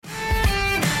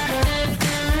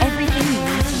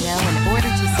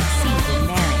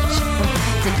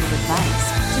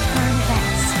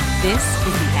This is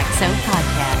the XO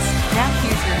Podcast. Now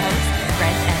here's your host,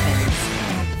 Brent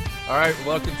Evans. All right,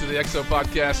 welcome to the XO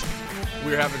Podcast.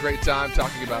 We're having a great time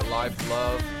talking about life,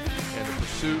 love, and the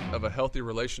pursuit of a healthy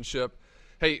relationship.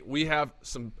 Hey, we have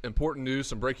some important news,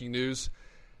 some breaking news.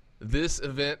 This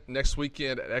event next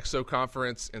weekend at XO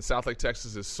Conference in Southlake,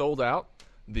 Texas is sold out.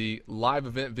 The live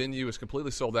event venue is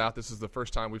completely sold out. This is the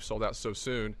first time we've sold out so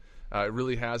soon. It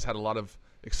really has had a lot of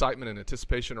excitement and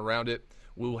anticipation around it.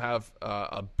 We'll have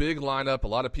a big lineup, a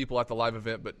lot of people at the live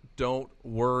event, but don't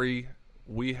worry.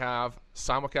 We have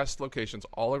simulcast locations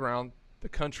all around the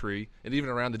country and even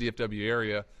around the DFW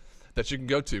area that you can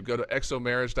go to. Go to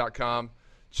exomarriage.com.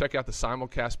 Check out the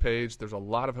simulcast page. There's a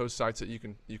lot of host sites that you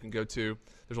can go to.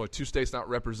 There's only 2 states not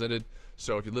represented,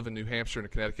 so if you live in New Hampshire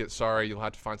and Connecticut, sorry, you'll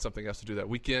have to find something else to do that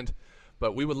weekend.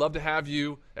 But we would love to have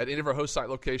you at any of our host site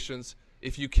locations.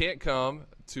 If you can't come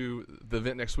to the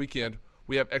event next weekend,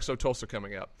 we have XO Tulsa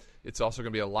coming up. It's also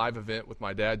going to be a live event with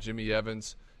my dad, Jimmy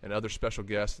Evans, and other special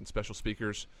guests and special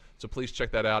speakers. So please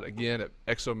check that out, again, at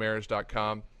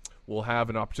exomarriage.com. We'll have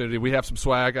an opportunity. We have some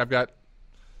swag. I've got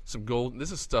some gold.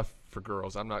 This is stuff for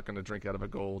girls. I'm not going to drink out of a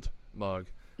gold mug,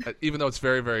 even though it's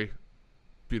very, very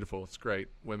beautiful. It's great.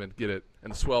 Women get it.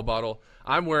 And the Swell bottle.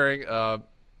 I'm wearing an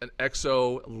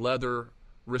XO leather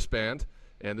wristband,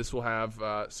 and this will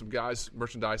have some guys'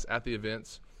 merchandise at the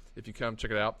events. If you come,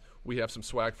 check it out. We have some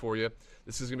swag for you.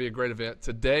 This is going to be a great event.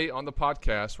 Today on the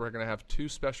podcast, we're going to have 2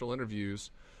 special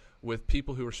interviews with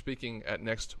people who are speaking at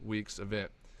next week's event.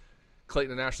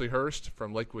 Clayton and Ashley Hurst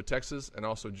from Lakewood, Texas, and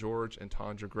also George and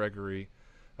Tondra Gregory.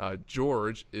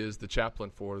 George is the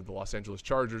chaplain for the Los Angeles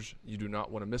Chargers. You do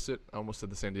not want to miss it. I almost said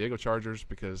the San Diego Chargers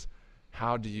because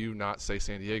how do you not say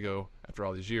San Diego after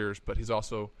all these years? But he's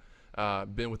also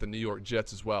been with the New York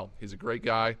Jets as well. He's a great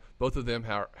guy. Both of them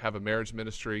have a marriage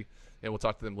ministry, and we'll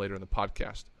talk to them later in the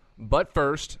podcast. But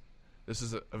first, this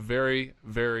is a very,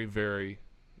 very, very,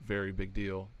 very big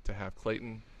deal to have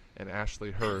Clayton and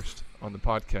Ashley Hurst on the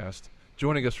podcast,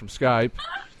 joining us from Skype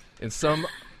in some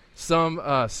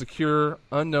secure,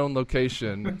 unknown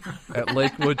location at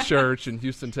Lakewood Church in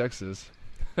Houston, Texas.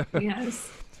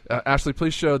 Yes. Ashley,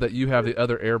 please show that you have the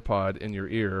other AirPod in your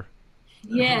ear.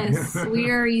 Yes,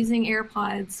 we are using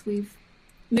AirPods. We've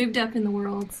moved up in the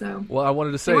world, so well, I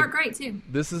wanted to say they work great too.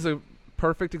 This is a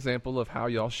perfect example of how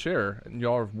y'all share. And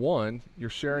y'all are you're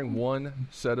sharing one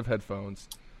set of headphones.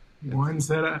 One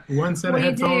set of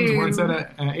headphones, one set of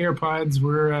AirPods.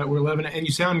 We're loving it, and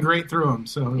you sound great through them.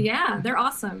 So yeah, they're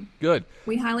awesome. Good.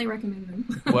 We highly recommend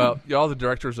them. Well, y'all are the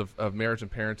directors of marriage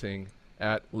and parenting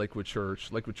at Lakewood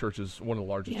Church. Lakewood Church is one of the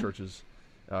largest churches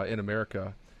in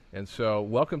America. And so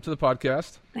welcome to the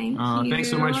podcast. Thank you. Thanks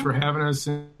so much for having us.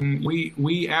 And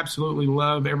we absolutely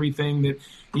love everything that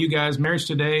you guys, Marriage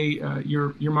Today,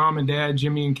 your mom and dad,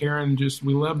 Jimmy and Karen,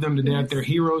 we love them to death. They're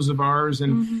heroes of ours,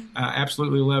 and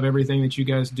absolutely love everything that you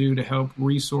guys do to help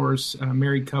resource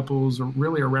married couples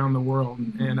really around the world.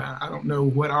 And I don't know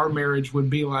what our marriage would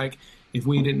be like if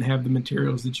we didn't have the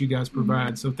materials that you guys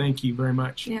provide. So thank you very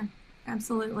much. Yeah,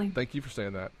 absolutely. Thank you for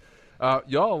saying that.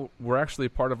 Y'all were actually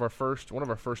part of one of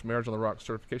our first Marriage on the Rocks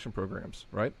certification programs,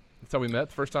 right? That's how we met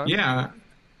the first time? Yeah.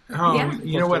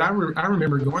 You know what? I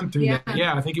remember going through that.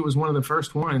 Yeah, I think it was one of the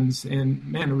first ones. And,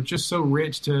 man, it was just so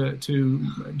rich to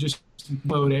just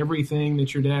load everything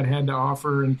that your dad had to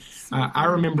offer. And I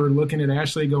remember looking at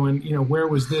Ashley going, where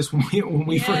was this when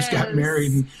we first got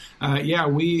married?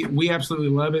 And we absolutely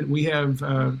love it. We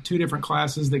have 2 different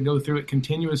classes that go through it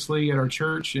continuously at our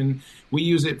church, and we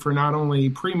use it for not only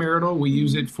premarital, we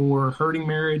use it for hurting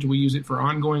marriage, we use it for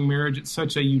ongoing marriage. It's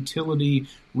such a utility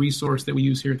resource that we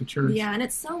use here at the church. Yeah, and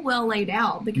it's so well laid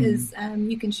out because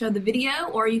you can show the video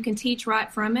or you can teach right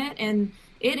from it, and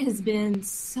it has been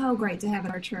so great to have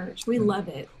at our church. We love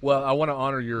it. Well, I want to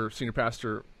honor your senior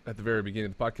pastor at the very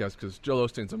beginning of the podcast because Joel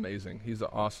Osteen's amazing. He's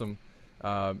awesome.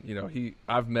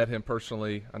 I've met him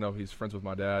personally. I know he's friends with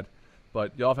my dad,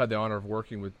 but y'all have had the honor of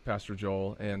working with Pastor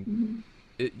Joel, and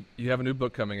you have a new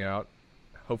book coming out,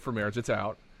 Hope for Marriage. It's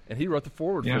out, and he wrote the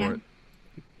foreword for it.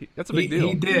 That's a big deal.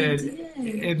 He did.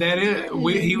 And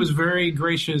he was very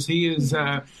gracious. He is,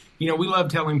 we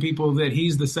love telling people that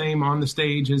he's the same on the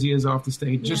stage as he is off the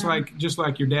stage, just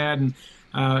like your dad.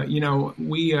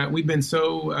 And we've been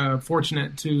so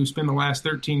fortunate to spend the last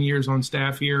 13 years on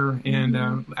staff here,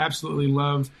 and absolutely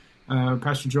love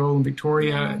Pastor Joel and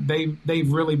Victoria.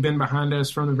 They've really been behind us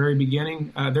from the very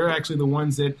beginning. They're actually the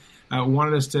ones that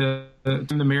wanted us to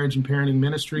attend the marriage and parenting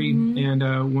ministry.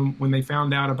 And when they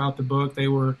found out about the book, they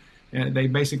were they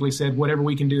basically said whatever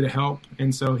we can do to help.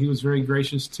 And so he was very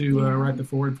gracious to write the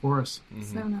foreword for us.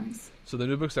 Mm-hmm. So nice. So the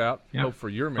new book's out. Yep. Hope for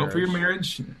your marriage. Hope for your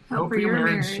marriage. Hope for your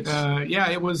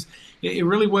marriage. It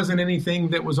really wasn't anything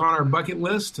that was on our bucket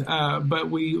list, but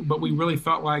we really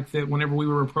felt like that whenever we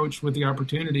were approached with the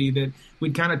opportunity that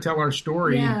we'd kind of tell our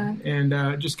story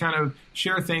and just kind of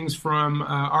share things from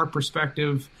our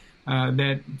perspective,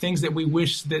 that things that we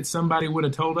wish that somebody would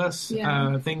have told us,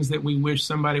 things that we wish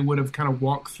somebody would have kind of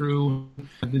walked through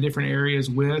the different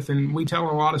areas with. And we tell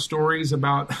a lot of stories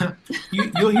about,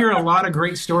 you'll hear a lot of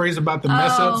great stories about the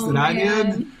mess ups that I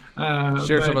did.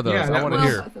 Share some of those. I want to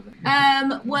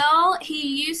hear. Well,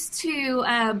 he used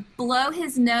to blow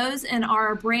his nose in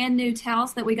our brand new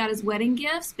towels that we got as wedding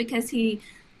gifts because he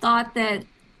thought that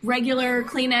regular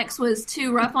Kleenex was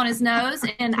too rough on his nose,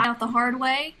 and out the hard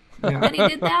way that he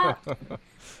did that.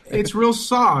 It's real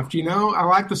soft, I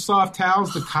like the soft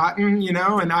towels, the cotton,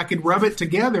 and I could rub it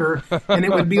together and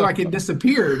it would be like it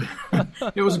disappeared.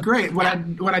 It was great. What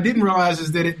I didn't realize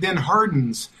is that it then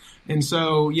hardens. And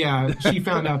so, she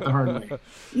found out the hard way.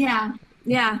 Yeah.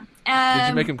 Did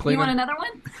you make him clean? You want another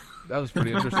one? That was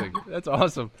pretty interesting. That's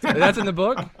awesome. That's in the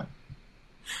book?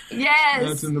 Yes.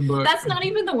 That's in the book. That's not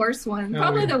even the worst one.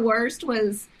 Probably the worst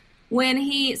was when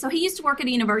he used to work at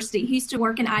a university. He used to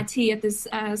work in IT at this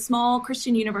small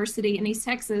Christian university in East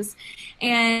Texas.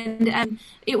 And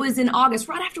it was in August,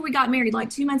 right after we got married, like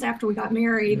 2 months after we got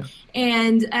married. Yeah.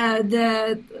 And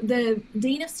the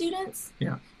dean of students.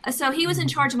 Yeah. So he was in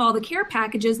charge of all the care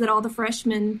packages that all the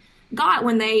freshmen got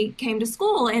when they came to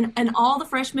school. And all the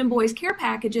freshman boys' care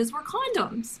packages were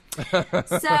condoms.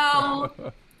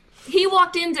 So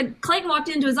Clayton walked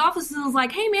into his office and was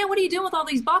like, "Hey man, what are you doing with all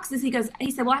these boxes?" He said,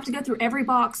 "Well, I have to go through every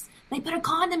box. They put a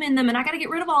condom in them and I got to get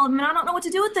rid of all of them and I don't know what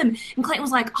to do with them." And Clayton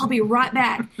was like, "I'll be right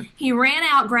back." He ran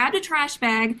out, grabbed a trash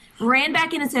bag, ran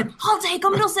back in and said, "I'll take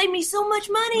them. It'll save me so much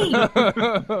money."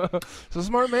 So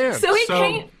smart man. So he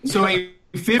came. So a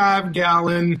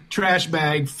 55-gallon trash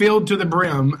bag filled to the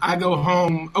brim. I go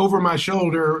home over my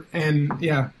shoulder and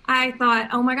I thought,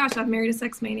 oh my gosh, I've married a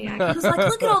sex maniac. He was like,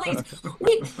 "Look at all these.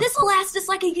 This will last us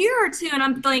like a year or two." And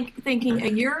I'm thinking, a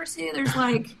year or two? There's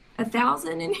like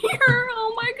 1,000 in here.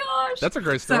 Oh my gosh. That's a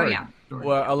great story. So,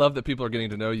 Well, I love that people are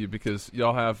getting to know you because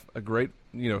y'all have a great,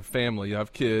 family. You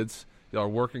have kids. Y'all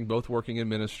are both working in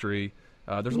ministry.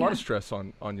 There's a lot of stress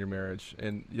on your marriage,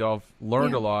 and y'all have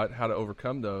learned a lot how to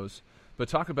overcome those. But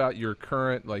talk about your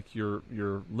current,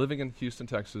 you're living in Houston,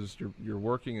 Texas. You're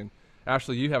working, and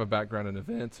Ashley, you have a background in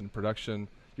events and production.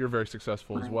 You're very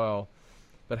successful as well.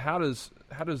 But how does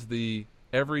the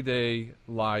everyday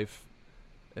life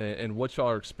and what y'all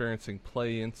are experiencing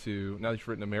play into, now that you've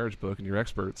written a marriage book and you're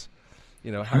experts,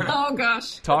 oh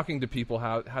gosh, talking to people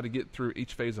how to get through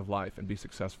each phase of life and be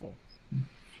successful?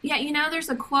 Yeah, there's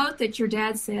a quote that your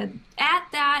dad said at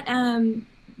that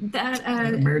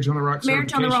Marriage on the Rock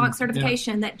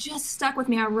certification that just stuck with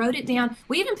me. I wrote it down.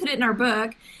 We even put it in our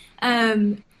book.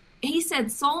 He said,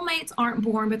 "Soulmates aren't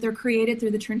born, but they're created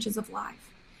through the trenches of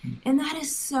life." And that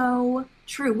is so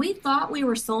true. We thought we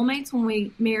were soulmates when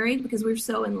we married because we were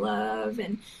so in love.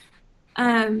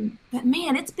 But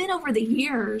man, it's been over the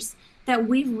years that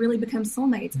we've really become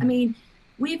soulmates. I mean,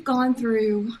 we've gone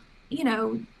through,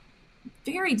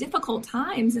 very difficult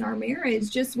times in our marriage,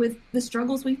 just with the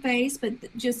struggles we face, but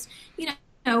just,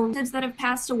 relatives that have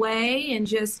passed away, and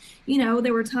just,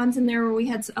 there were times in there where we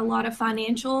had a lot of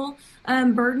financial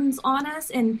burdens on us.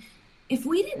 And if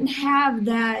we didn't have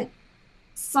that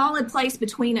solid place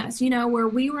between us, where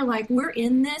we were like, we're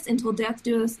in this until death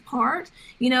do us part,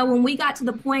 when we got to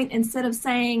the point, instead of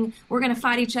saying we're going to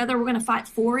fight each other, we're going to fight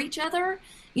for each other,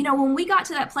 when we got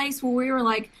to that place where we were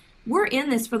like, we're in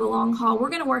this for the long haul.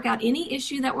 We're going to work out any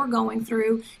issue that we're going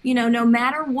through, no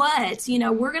matter what,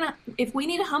 if we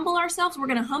need to humble ourselves, we're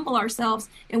going to humble ourselves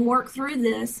and work through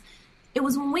this. It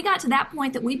was when we got to that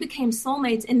point that we became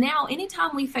soulmates. And now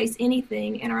anytime we face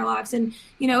anything in our lives, and,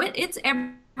 it's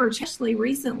ever, especially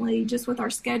recently, just with our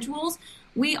schedules,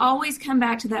 we always come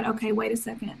back to that. Okay, wait a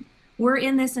second. We're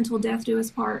in this until death do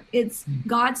us part. It's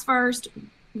God's first.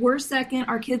 We're second,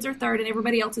 our kids are third, and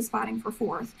everybody else is fighting for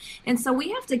fourth. And so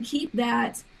we have to keep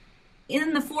that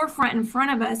in the forefront in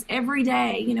front of us every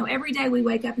day. Every day we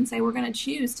wake up and say, we're going to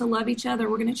choose to love each other.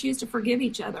 We're going to choose to forgive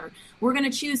each other. We're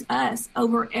going to choose us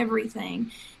over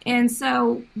everything. And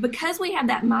so because we have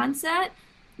that mindset,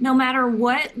 no matter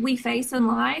what we face in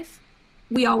life,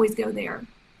 we always go there.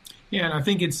 Yeah, and I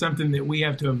think it's something that we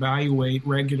have to evaluate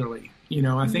regularly.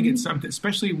 I think it's something,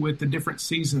 especially with the different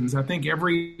seasons. I think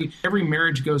every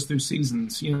marriage goes through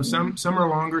seasons. Some are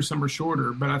longer, some are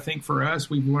shorter. But I think for us,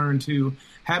 we've learned to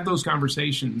have those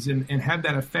conversations and have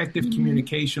that effective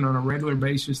communication on a regular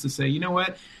basis to say, you know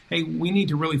what, hey, we need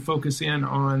to really focus in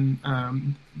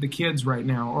on the kids right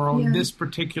now, or on this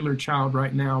particular child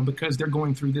right now, because they're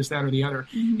going through this, that, or the other.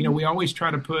 We always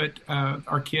try to put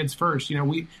our kids first.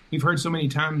 We've heard so many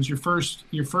times your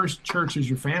first church is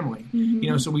your family.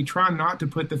 So we try not to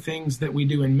put the things that we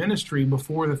do in ministry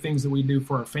before the things that we do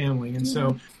for our family. And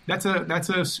so that's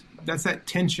that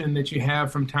tension that you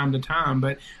have from time to time.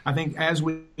 But I think as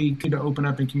we continue to open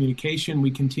up in communication,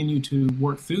 we continue to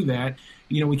work through that.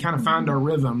 We kind of find our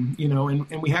rhythm,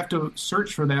 and we have to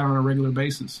search for that on a regular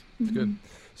basis. That's good.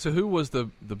 So who was the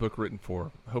book written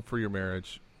for, Hope for Your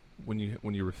Marriage, when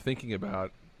you were thinking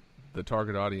about the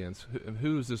target audience?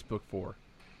 Who is this book for?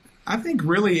 I think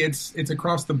really it's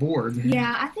across the board.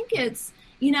 Yeah, I think it's,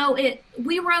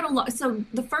 we wrote a lot. So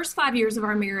the first 5 years of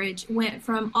our marriage went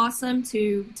from awesome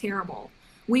to terrible.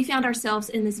 We found ourselves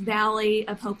in this valley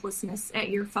of hopelessness at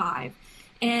year 5.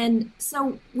 And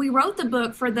so we wrote the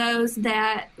book for those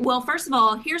that, well, first of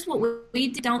all, here's what we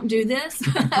do. Don't do this,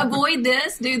 avoid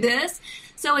this, do this.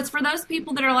 So it's for those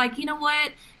people that are like, you know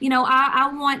what,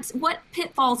 I want, what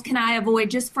pitfalls can I avoid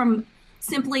just from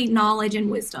simply knowledge and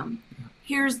wisdom?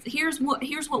 Here's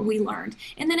what we learned.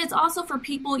 And then it's also for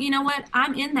people, you know what,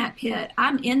 I'm in that pit,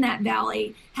 I'm in that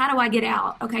valley. How do I get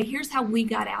out? Okay, here's how we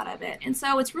got out of it. And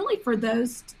so it's really for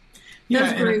those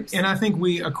groups. And I think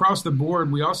we, across the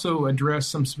board, we also address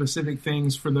some specific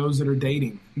things for those that are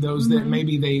dating, those that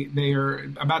maybe they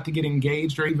are about to get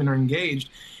engaged or even are engaged.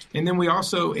 And then we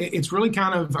also, it's really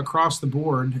kind of across the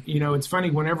board. It's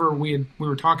funny, whenever we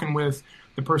were talking with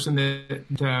the person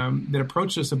that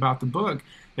approached us about the book,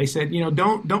 they said,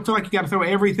 don't feel like you got to throw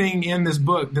everything in this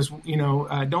book.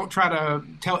 Don't try to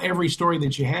tell every story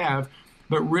that you have.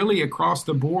 But really across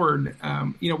the board,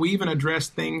 we even address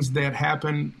things that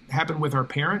happen with our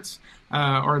parents,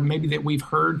 or maybe that we've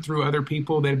heard through other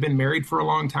people that have been married for a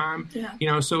long time.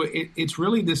 Yeah. So it's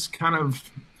really this kind of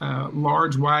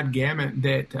large, wide gamut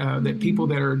that people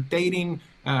that are dating,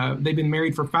 they've been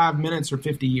married for 5 minutes or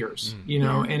 50 years.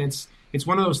 And it's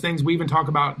one of those things. We even talk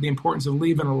about the importance of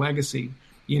leaving a legacy.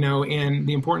 And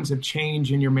the importance of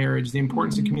change in your marriage, the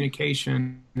importance of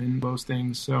communication, and those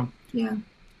things. So yeah.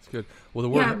 Good.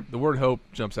 Well, the word hope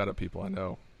jumps out at people. I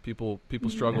know people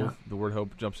struggle. Yeah. The word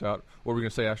hope jumps out. What were we going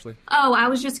to say, Ashley? Oh, I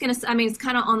was just going to say, it's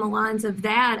kind of on the lines of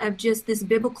that, of just this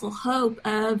biblical hope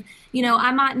of,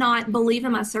 I might not believe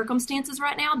in my circumstances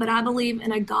right now, but I believe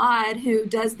in a God who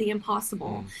does the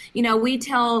impossible. We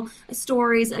tell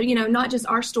stories, not just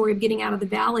our story of getting out of the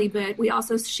valley, but we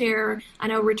also share, I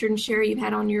know Richard and Sherry, you've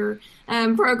had on your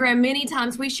program many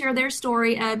times, we share their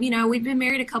story of, we've been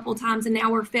married a couple of times and now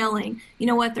we're failing. You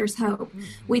know what? There's hope.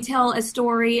 We tell a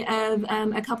story of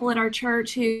a couple at our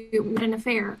church who had an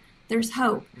affair. There's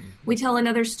hope. We tell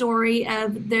another story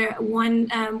of the one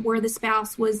where the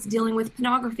spouse was dealing with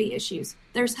pornography issues.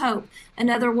 There's hope.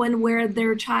 Another one where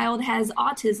their child has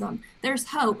autism. There's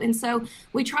hope. And so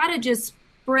we try to just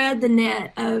spread the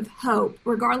net of hope,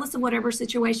 regardless of whatever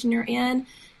situation you're in.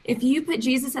 If you put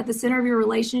Jesus at the center of your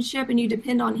relationship and you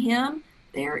depend on him,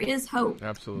 there is hope.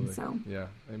 Absolutely. So, yeah.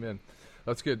 Amen.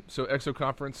 That's good. So EXO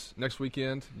Conference next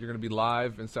weekend. You're going to be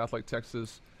live in Southlake,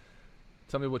 Texas.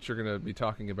 Tell me what you're going to be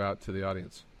talking about to the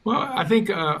audience. Well, I think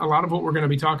a lot of what we're going to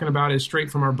be talking about is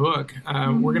straight from our book.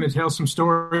 We're going to tell some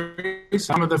stories,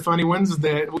 some of the funny ones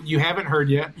that you haven't heard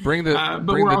yet. Bring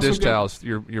the dish towels,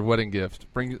 your wedding gift.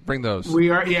 Bring those. We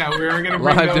are going to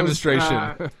bring live those,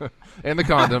 demonstration and the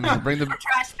condoms. Bring the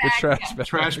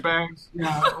trash bags.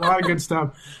 Yeah, a lot of good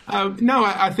stuff. No,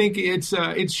 I think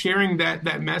it's sharing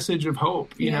that message of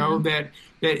hope. You know that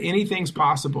anything's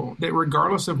possible, that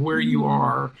regardless of where you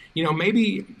are,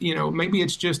 maybe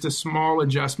it's just a small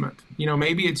adjustment.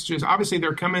 Maybe it's just, obviously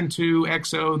they're coming to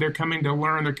EXO, they're coming to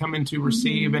learn, they're coming to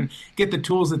receive and get the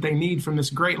tools that they need from this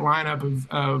great lineup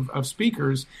of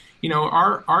speakers.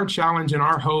 Our challenge and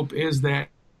our hope is that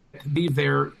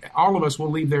all of us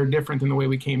will leave there different than the way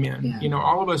we came in. Yeah.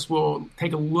 All of us will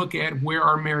take a look at where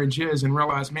our marriage is and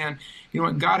realize, man,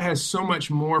 what, God has so much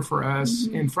more for us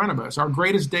in front of us. Our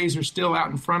greatest days are still out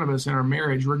in front of us in our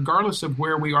marriage, regardless of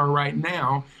where we are right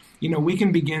now. We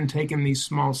can begin taking these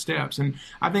small steps. And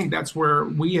I think that's where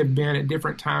we have been at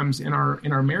different times in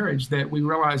our marriage, that we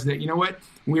realize that, what,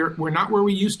 we're not where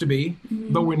we used to be,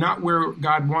 but we're not where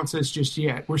God wants us just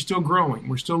yet. We're still growing.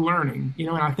 We're still learning, and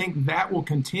I think that will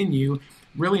continue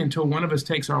really until one of us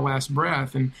takes our last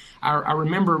breath. And I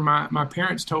remember my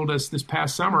parents told us this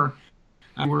past summer,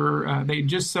 They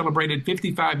just celebrated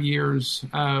 55 years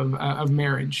of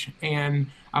marriage, and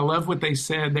I love what they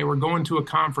said. They were going to a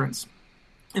conference.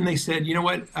 And they said, you know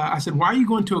what? I said, why are you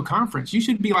going to a conference? You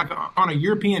should be like on a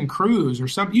European cruise or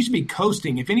something. You should be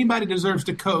coasting. If anybody deserves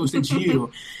to coast, it's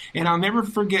you. And I'll never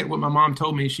forget what my mom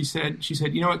told me. She said,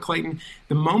 you know what, Clayton?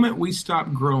 The moment we stop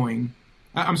learning,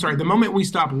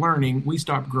 we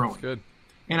stop growing. That's good.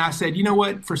 And I said, you know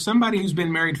what? For somebody who's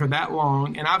been married for that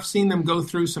long, and I've seen them go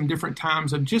through some different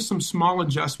times of just some small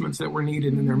adjustments that were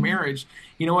needed in their marriage.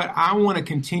 You know what? I want to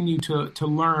continue to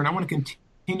learn. I want to continue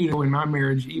in my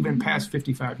marriage even past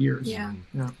 55 years. Yeah.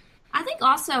 I think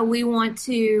also we want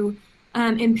to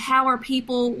empower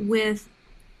people with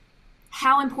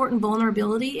how important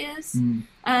vulnerability is,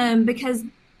 because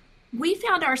we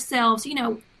found ourselves,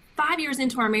 5 years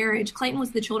into our marriage, Clayton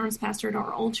was the children's pastor at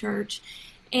our old church,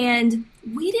 and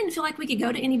we didn't feel like we could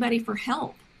go to anybody for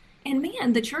help. And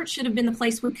man, the church should have been the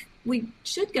place we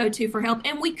should go to for help.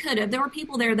 And we could have. There were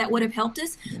people there that would have helped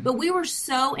us. But we were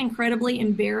so incredibly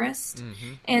embarrassed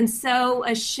and so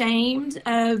ashamed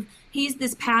of, he's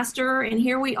this pastor and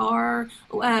here we are.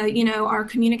 Our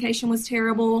communication was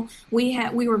terrible.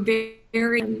 There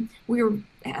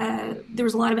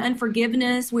was a lot of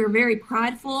unforgiveness. We were very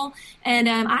prideful. And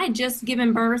I had just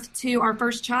given birth to our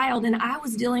first child, and I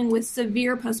was dealing with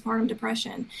severe postpartum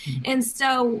depression. And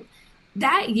so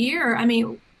that year,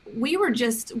 we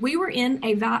were in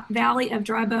a valley of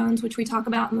dry bones, which we talk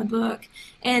about in the book,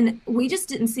 and we just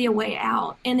didn't see a way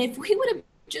out. And if we would have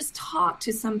just talked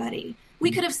to somebody,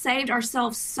 we could have saved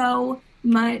ourselves so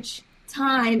much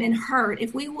time and hurt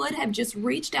if we would have just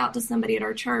reached out to somebody at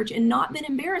our church and not been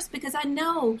embarrassed, because I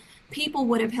know people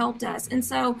would have helped us. And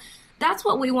so that's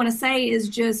what we want to say is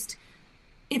just,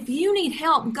 if you need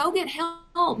help, go get help.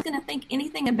 I'm not going to think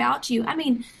anything about you.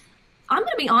 I'm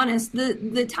going to be honest,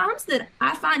 the times that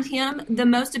I find him the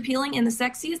most appealing and the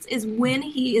sexiest is when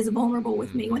he is vulnerable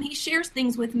with me, when he shares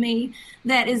things with me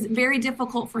that is very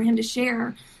difficult for him to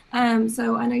share.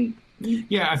 So I know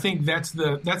Yeah, I think that's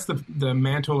the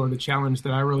mantle or the challenge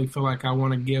that I really feel like I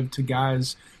want to give to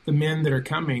guys, the men that are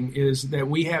coming, is that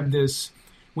we have this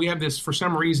for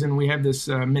some reason we have this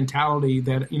mentality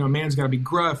that a man's got to be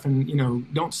gruff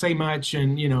and don't say much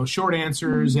and short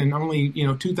answers and only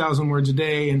 2,000 words a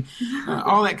day and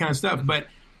all that kind of stuff. But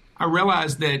I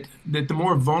realize that the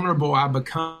more vulnerable I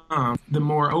become, the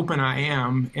more open I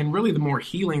am, and really the more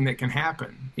healing that can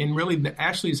happen. And really,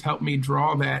 Ashley has helped me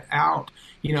draw that out,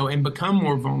 and become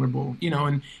more vulnerable,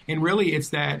 and really it's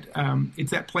that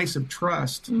place of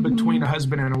trust between a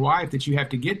husband and a wife that you have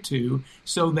to get to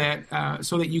so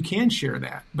that you can share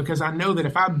that. Because I know that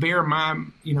if I bear my,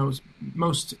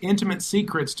 most intimate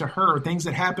secrets to her, things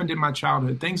that happened in my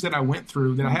childhood, things that I went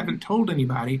through that I haven't told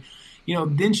anybody,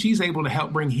 then she's able to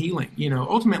help bring healing.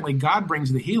 Ultimately God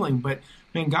brings the healing, but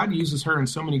man, God uses her in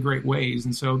so many great ways.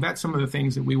 And so that's some of the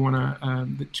things that we want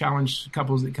to challenge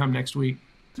couples that come next week.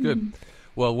 It's good.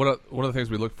 Well, one of the things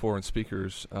we look for in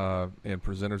speakers and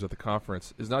presenters at the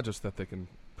conference is not just that they can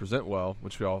present well,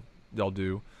 which y'all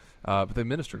do, but they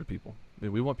minister to people.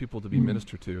 We want people to be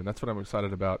ministered to, and that's what I'm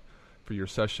excited about for your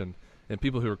session. And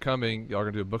people who are coming, y'all are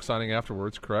going to do a book signing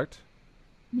afterwards, correct?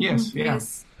 Yes. Yeah.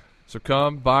 Yes. So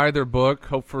come buy their book,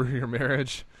 Hope for Your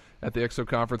Marriage, at the XO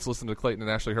Conference. Listen to Clayton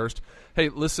and Ashley Hurst. Hey,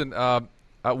 listen,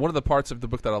 one of the parts of the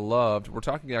book that I loved, we're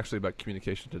talking actually about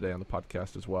communication today on the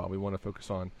podcast as well. We want to focus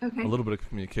on a little bit of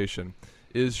communication,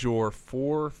 is your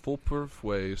 4 foolproof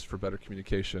ways for better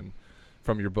communication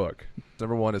from your book.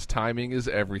 Number 1 is timing is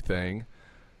everything.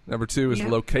 Number 2 is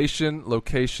location,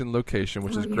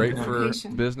 which is great for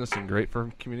business and great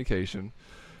for communication.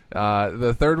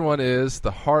 The third one is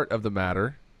the heart of the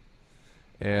matter.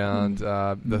 And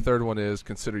the third one is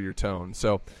consider your tone.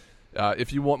 So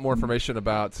if you want more information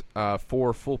about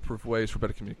 4 foolproof ways for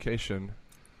better communication,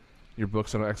 your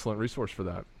book's an excellent resource for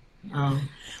that.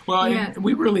 And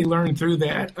we really learned through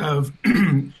that of,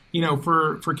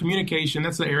 for communication,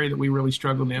 that's the area that we really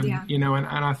struggled in, and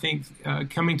I think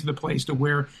coming to the place to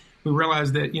where we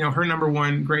realized that, her number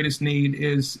one greatest need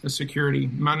is security.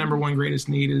 My number one greatest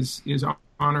need is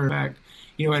honor, fact.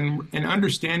 And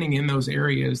understanding in those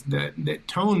areas that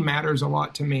tone matters a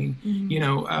lot to me.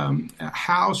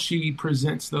 How she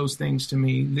presents those things to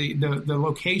me, the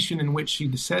location in which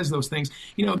she says those things.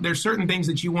 There's certain things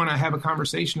that you want to have a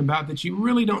conversation about that you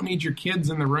really don't need your kids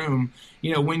in the room.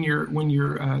 When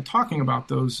you're talking about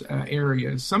those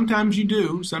areas. Sometimes you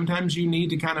do. Sometimes you need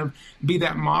to kind of be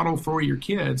that model for your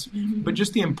kids. But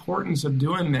just the importance of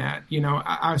doing that.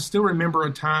 I still remember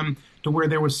a time to where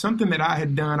there was something that I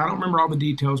had done. I don't remember all the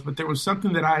details, but there was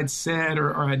something that I had said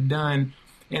or had done,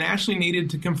 and Ashley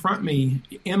needed to confront me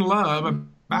in love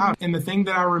about. And the thing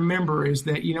that I remember is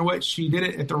that, you know what, she did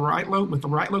it at the right with the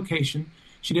right location.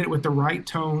 She did it with the right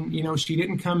tone. You know, she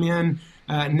didn't come in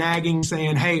nagging,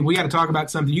 saying, hey, we got to talk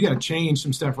about something. You got to change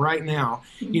some stuff right now.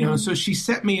 Mm-hmm. You know, so she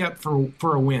set me up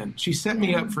for a win. She set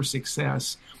me up for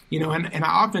success. You know, and I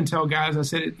often tell guys, I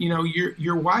said, you know,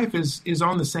 your wife is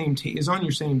on the same team, is on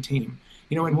your same team.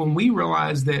 You know, and when we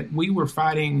realized that we were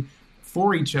fighting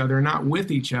for each other, not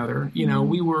with each other, you know,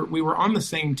 we were on the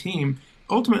same team.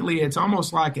 Ultimately, it's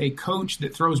almost like a coach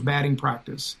that throws batting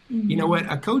practice. Mm-hmm. You know what?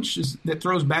 A coach that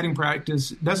throws batting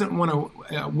practice doesn't want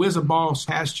to whiz a ball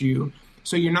past you,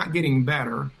 so you're not getting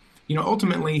better. You know,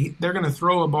 ultimately, they're going to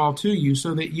throw a ball to you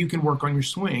so that you can work on your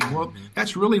swing. Well,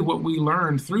 that's really what we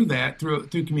learned through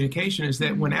communication, is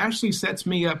that when Ashley sets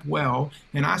me up well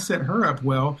and I set her up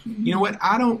well, you know what?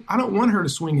 I don't want her to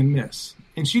swing and miss,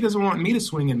 and she doesn't want me to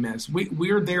swing and miss.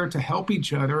 We're there to help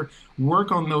each other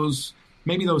work on those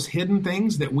hidden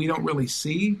things that we don't really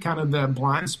see, kind of the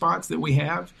blind spots that we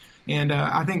have. And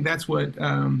I think that's what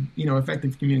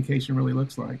effective communication really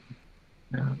looks like.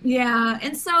 Yeah.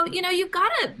 And so, you know, you've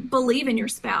got to believe in your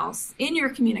spouse, in your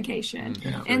communication.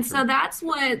 Yeah, and so that's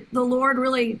what the Lord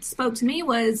really spoke to me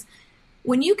was,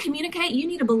 when you communicate, you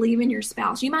need to believe in your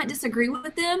spouse. You might disagree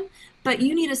with them, but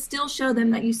you need to still show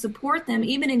them that you support them,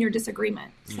 even in your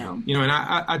disagreement. So, you know, and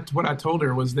I what I told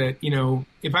her was that, you know,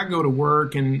 if I go to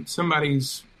work and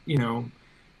somebody's, you know,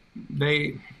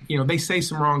 they say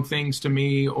some wrong things to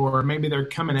me, or maybe they're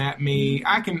coming at me,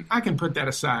 I can put that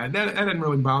aside. That doesn't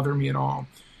really bother me at all.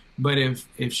 But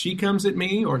if she comes at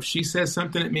me, or if she says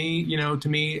something at me, you know, to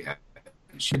me,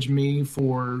 she judged me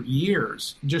for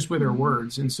years just with her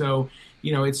words. And so,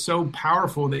 you know, it's so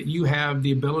powerful that you have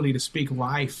the ability to speak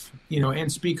life, you know,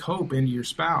 and speak hope into your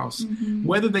spouse,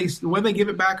 whether they give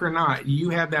it back or not. You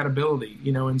have that ability,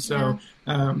 you know. And so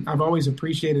I've always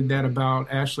appreciated that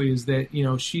about Ashley, is that, you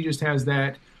know, she just has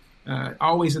that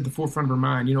always at the forefront of her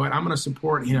mind. You know what, I'm going to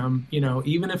support him, you know,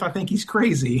 even if I think he's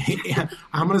crazy.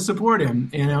 I'm going to support him,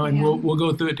 you know, and we'll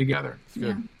go through it together. That's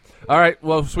good. All right.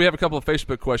 Well, so we have a couple of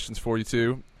Facebook questions for you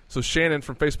too. So Shannon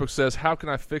from Facebook says, how can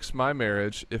I fix my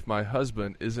marriage if my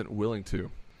husband isn't willing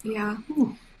to? Yeah,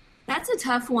 that's a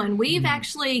tough one. We've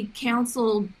actually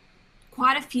counseled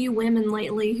quite a few women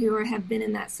lately who have been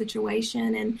in that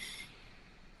situation. And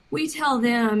we tell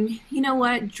them, you know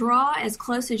what, draw as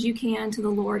close as you can to the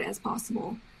Lord as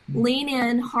possible. Lean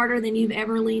in harder than you've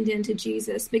ever leaned into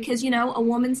Jesus, because, you know, a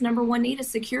woman's number one need is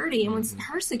security. And when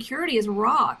her security is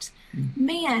rocked,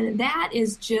 man,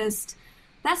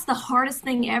 that's the hardest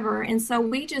thing ever. And so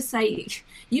we just say,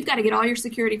 you've got to get all your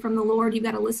security from the Lord. You've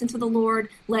got to listen to the Lord,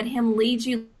 let him lead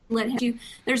you,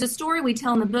 There's a story we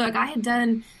tell in the book.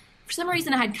 For some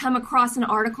reason, I had come across an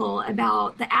article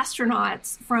about the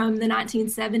astronauts from the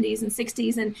 1970s and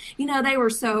 60s. And, you know, they were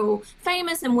so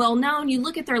famous and well known. You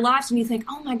look at their lives and you think,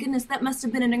 oh my goodness, that must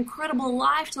have been an incredible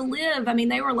life to live. I mean,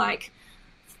 they were like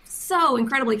so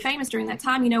incredibly famous during that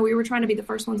time. You know, we were trying to be the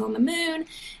first ones on the moon.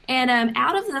 And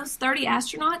out of those 30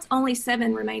 astronauts, only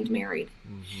 7 remained married.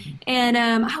 And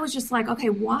I was just like, okay,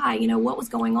 why? You know, what was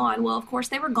going on? Well, of course,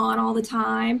 they were gone all the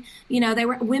time. You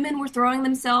know, women were throwing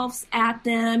themselves at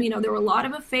them. You know, there were a lot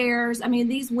of affairs. I mean,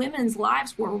 these women's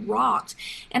lives were rocked.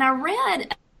 And I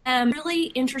read a really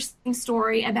interesting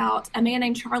story about a man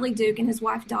named Charlie Duke and his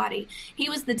wife Dottie. He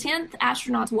was the 10th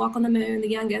astronaut to walk on the moon, the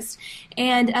youngest.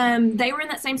 And they were in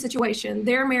that same situation.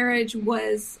 Their marriage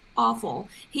was awful.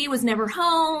 He was never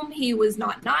home. He was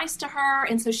not nice to her.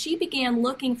 And so she began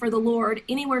looking for the Lord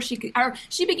anywhere she could, or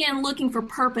she began looking for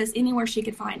purpose anywhere she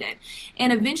could find it.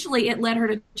 And eventually it led her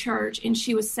to church and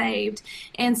she was saved.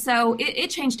 And so it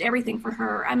changed everything for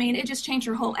her. I mean, it just changed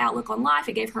her whole outlook on life.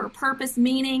 It gave her a purpose,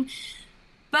 meaning.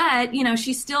 But, you know,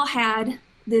 she still had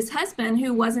this husband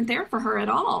who wasn't there for her at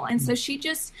all. And so she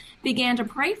just began to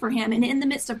pray for him. And in the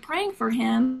midst of praying for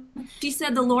him, she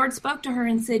said the Lord spoke to her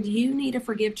and said, you need to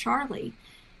forgive Charlie.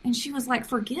 And she was like,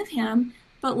 forgive him?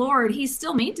 But Lord, he's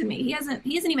still mean to me. He hasn't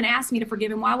even asked me to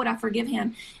forgive him. Why would I forgive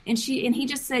him? And he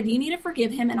just said, you need to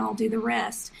forgive him and I'll do the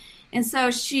rest. And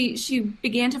so she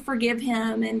began to forgive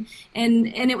him, and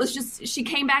it was just, she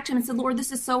came back to him and said, Lord,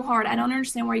 this is so hard. I don't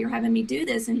understand why you're having me do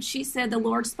this. And she said the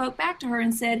Lord spoke back to her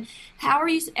and said, how are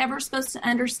you ever supposed to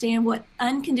understand what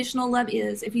unconditional love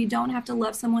is if you don't have to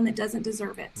love someone that doesn't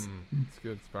deserve it? That's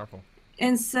good. It's powerful.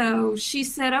 And so she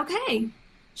said, okay.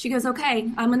 She goes,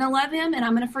 okay, I'm going to love him and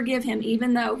I'm going to forgive him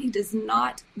even though he does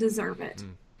not deserve it.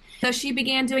 So she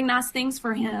began doing nice things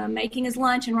for him, making his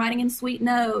lunch and writing him sweet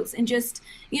notes, and just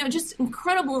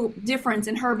incredible difference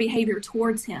in her behavior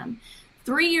towards him.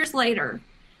 3 years later,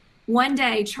 one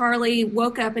day, Charlie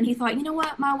woke up and he thought, you know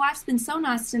what? My wife's been so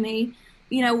nice to me.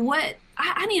 You know what?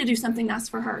 I need to do something nice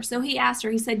for her. So he asked her,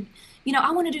 he said,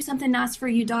 I want to do something nice for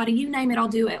you, Dottie. You name it, I'll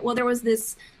do it. Well, there was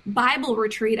this Bible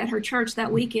retreat at her church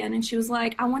that weekend, and she was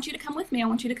like, I want you to come with me. I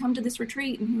want you to come to this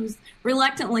retreat. And he was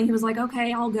like,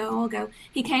 okay, I'll go.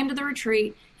 He came to the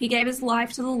retreat. He gave his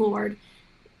life to the Lord.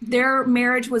 Their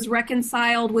marriage was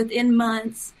reconciled within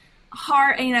months.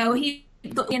 He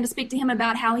began to speak to him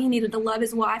about how he needed to love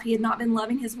his wife. He had not been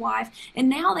loving his wife. And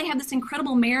now they have this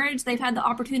incredible marriage. They've had the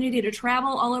opportunity to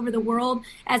travel all over the world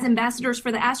as ambassadors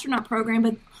for the astronaut program.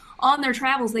 But on their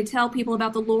travels, they tell people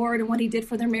about the Lord and what he did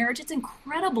for their marriage. It's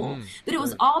incredible. But it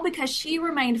was all because she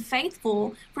remained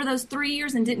faithful for those 3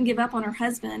 years and didn't give up on her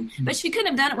husband. But she couldn't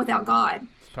have done it without God.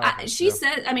 She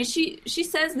says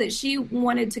that she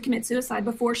wanted to commit suicide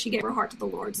before she gave her heart to the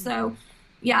Lord. So,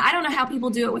 I don't know how people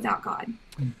do it without God.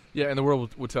 Yeah, and the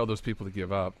world will tell those people to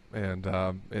give up, and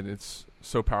it's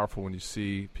so powerful when you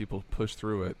see people push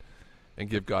through it and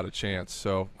give God a chance.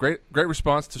 So great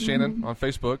response to Shannon on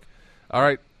Facebook. All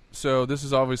right, so this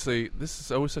is always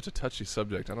such a touchy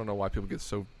subject. I don't know why people get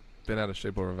so bent out of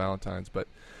shape over Valentine's, but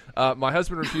my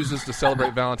husband refuses to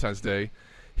celebrate Valentine's Day.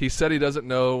 He said he doesn't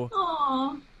know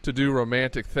to do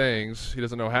romantic things. He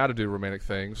doesn't know how to do romantic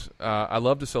things. I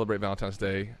love to celebrate Valentine's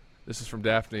Day. This is from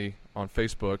Daphne on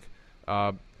Facebook.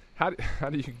 How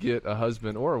do you get a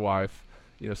husband or a wife?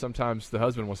 Sometimes the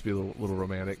husband wants to be a little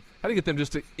romantic. How do you get them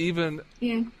just to even,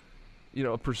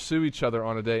 pursue each other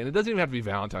on a day? And it doesn't even have to be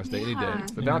Valentine's Day, any day.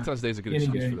 But Valentine's Day is a good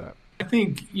excuse for that. I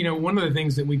think, one of the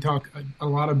things that we talk a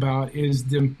lot about is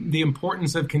the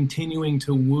importance of continuing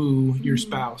to woo your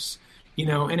spouse.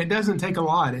 And it doesn't take a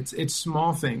lot. It's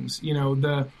small things.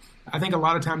 I think a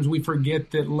lot of times we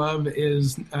forget that love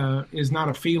is not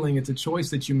a feeling; it's a choice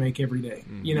that you make every day.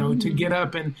 To get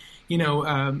up and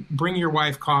bring your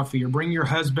wife coffee or bring your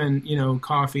husband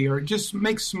coffee, or just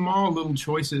make small little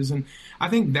choices. And I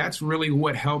think that's really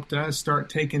what helped us start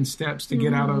taking steps to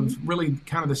get out of really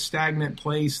kind of the stagnant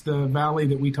place, the valley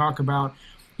that we talk about.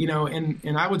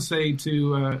 And I would say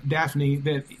to Daphne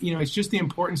that it's just the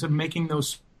importance of making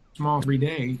those small every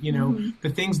day, the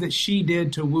things that she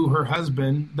did to woo her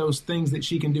husband, those things that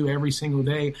she can do every single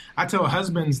day. I tell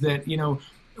husbands that,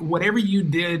 whatever you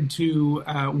did to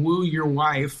woo your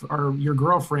wife or your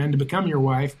girlfriend to become your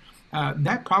wife,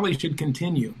 that probably should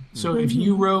continue. So if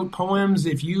you wrote poems,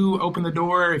 if you opened the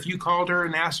door, if you called her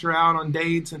and asked her out on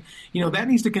dates, and that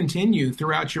needs to continue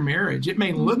throughout your marriage. It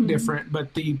may look different,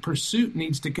 but the pursuit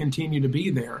needs to continue to be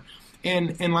there.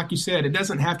 And like you said, it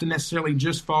doesn't have to necessarily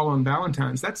just fall on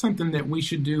Valentine's. That's something that we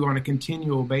should do on a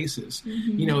continual basis.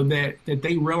 That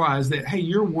they realize that, hey,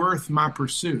 you're worth my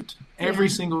pursuit every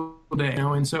single day.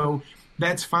 And so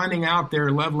that's finding out their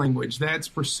love language. That's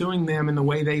pursuing them in the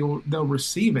way they'll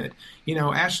receive it.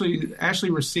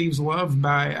 Ashley receives love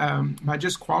by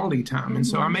just quality time. And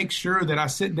so I make sure that I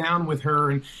sit down with her.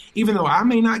 And even though I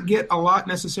may not get a lot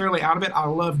necessarily out of it, I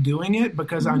love doing it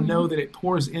because I know that it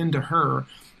pours into her.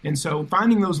 And so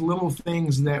finding those little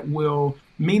things that will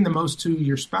mean the most to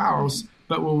your spouse,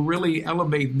 but will really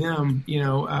elevate them,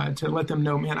 to let them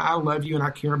know, man, I love you and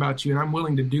I care about you and I'm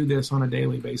willing to do this on a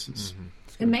daily basis.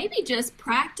 And maybe just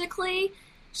practically,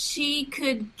 she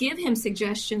could give him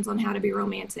suggestions on how to be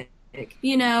romantic.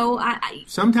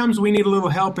 Sometimes we need a little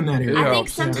help in that area. I think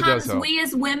sometimes we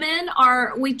as women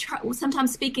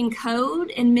sometimes speak in code,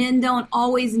 and men don't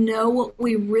always know what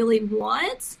we really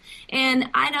want. And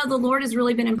I know the Lord has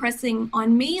really been impressing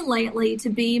on me lately to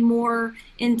be more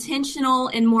intentional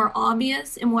and more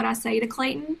obvious in what I say to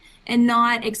Clayton, and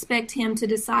not expect him to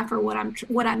decipher what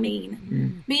I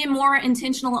mean. Being more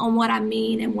intentional on what I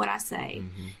mean and what I say.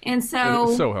 And so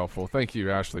it's so helpful. Thank you,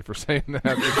 Ashley, for saying that,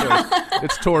 because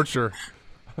it's torture.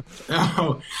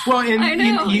 Oh, well, and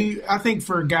I think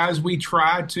for guys, we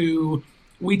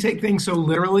take things so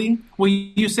literally. Well,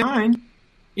 you say fine.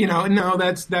 No,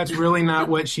 that's really not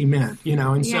what she meant,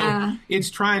 and so it's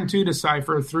trying to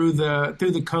decipher through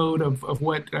the code of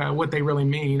what they really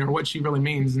mean or what she really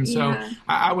means. And so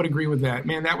I would agree with that,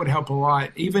 man. That would help a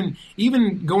lot.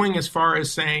 Even going as far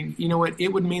as saying,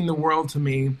 it would mean the world to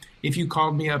me if you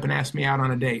called me up and asked me out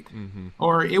on a date,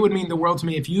 or it would mean the world to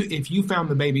me if you found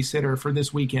the babysitter for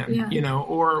this weekend,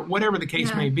 or whatever the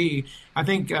case may be. I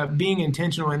think being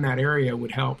intentional in that area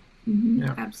would help.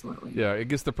 Absolutely. Yeah, it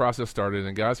gets the process started,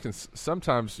 and guys can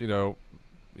sometimes,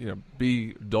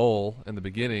 be dull in the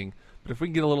beginning. But if we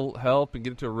can get a little help and get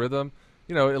into a rhythm,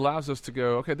 it allows us to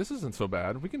go, okay, this isn't so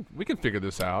bad. We can figure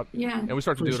this out. Yeah, and we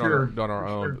start to do it on our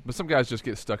own. But some guys just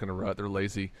get stuck in a rut. They're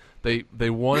lazy. They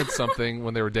wanted something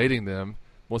when they were dating them.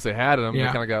 Once they had them, they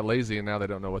kind of got lazy, and now they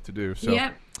don't know what to do. So,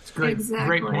 it's great.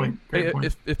 Exactly. Great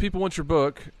point. If people want your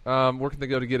book, where can they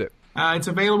go to get it? It's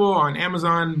available on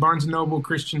Amazon, Barnes & Noble,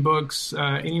 Christian Books,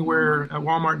 anywhere,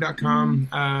 Walmart.com.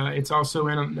 It's also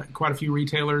in quite a few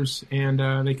retailers,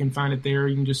 and they can find it there.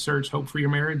 You can just search Hope for Your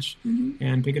Marriage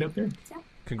and pick it up there.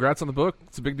 Congrats on the book.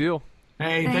 It's a big deal.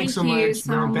 Hey, thanks so much,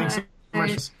 man. Thanks so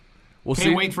much.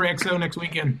 Can't wait for XO next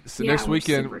weekend. So next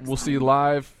weekend, we'll see you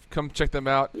live. Come check them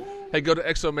out. Yay. Hey, go to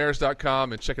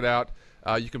xomarriage.com and check it out.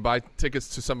 You can buy tickets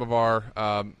to some of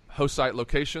our host site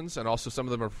locations, and also some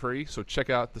of them are free. So check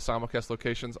out the simulcast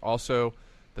locations. Also,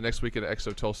 the next weekend at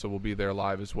XO Tulsa will be there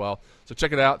live as well. So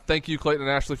check it out. Thank you, Clayton and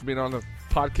Ashley, for being on the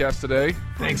podcast today.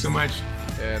 Thanks so much.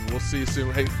 And we'll see you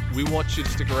soon. Hey, we want you to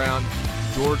stick around.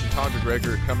 George and Tondra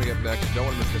Gregory are coming up next. You don't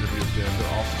want to miss the interview with them.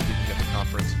 They're also speaking at the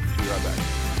conference. We'll be right back.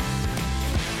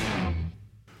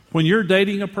 When you're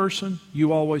dating a person,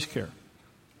 you always care.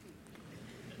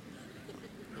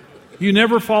 You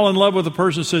never fall in love with a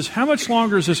person that says, how much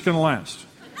longer is this going to last?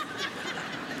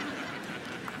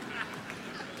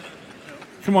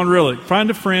 Come on, really. Find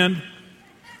a friend.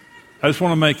 I just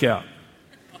want to make out.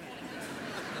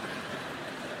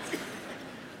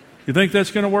 You think that's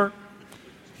going to work?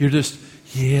 You're just,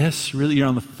 yes, really, you're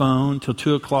on the phone till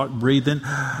 2 o'clock breathing.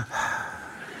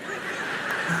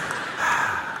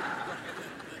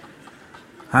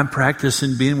 I'm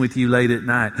practicing being with you late at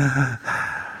night.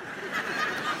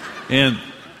 And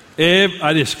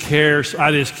I just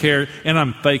care, and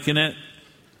I'm faking it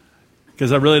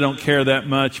because I really don't care that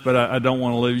much, but I don't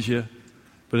want to lose you.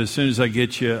 But as soon as I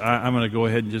get you, I'm going to go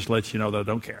ahead and just let you know that I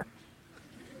don't care.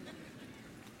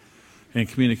 And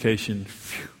communication.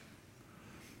 Phew.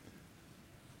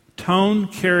 Tone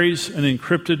carries an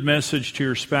encrypted message to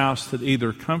your spouse that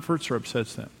either comforts or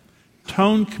upsets them.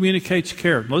 Tone communicates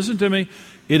care. Listen to me.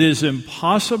 It is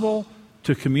impossible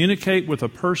to communicate with a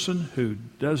person who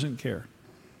doesn't care.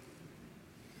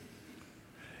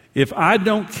 If I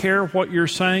don't care what you're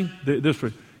saying, this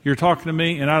way, you're talking to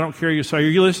me and I don't care, you say, are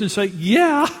you listening? Say,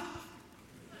 yeah.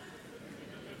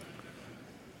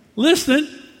 Listening.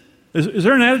 Is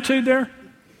there an attitude there?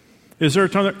 Is there a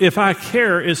tone there? If I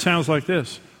care, it sounds like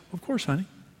this. Of course, honey.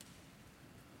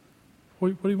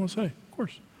 What do you want to say? Of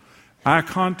course. Eye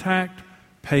contact,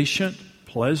 patient,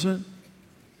 pleasant.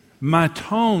 My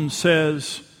tone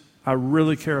says, I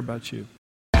really care about you.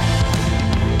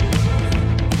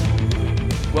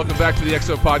 Welcome back to the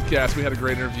XO Podcast. We had a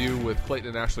great interview with Clayton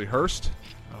and Ashley Hurst.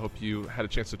 I hope you had a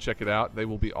chance to check it out. They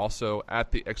will be also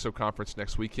at the XO Conference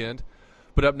next weekend.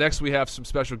 But up next, we have some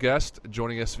special guests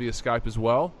joining us via Skype as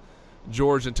well.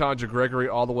 George and Tondra Gregory,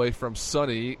 all the way from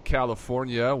sunny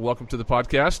California. Welcome to the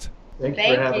podcast. Thank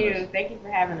you. Thank you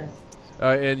for having us.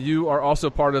 And you are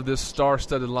also part of this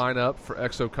star-studded lineup for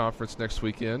XO Conference next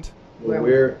weekend. Well,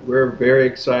 we're very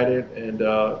excited, and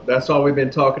that's all we've been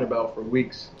talking about for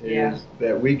weeks is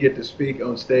that we get to speak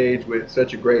on stage with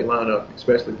such a great lineup,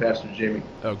 especially Pastor Jimmy.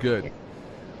 Oh, good.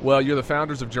 Well, you're the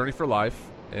founders of Journey for Life,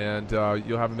 and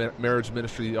you'll have a marriage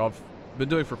ministry you've been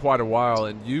doing for quite a while,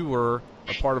 and you were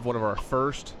a part of one of our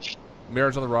first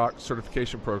Marriage on the Rock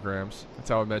certification programs. That's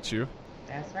how I met you.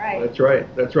 That's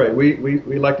right. That's right. We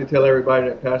like to tell everybody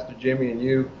that Pastor Jimmy and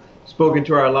you spoke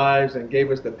into our lives and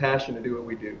gave us the passion to do what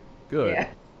we do. Good.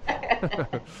 Yeah.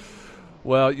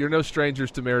 Well, you're no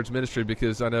strangers to marriage ministry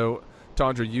because I know,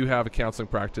 Tondra, you have a counseling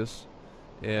practice.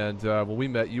 And when we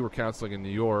met, you were counseling in New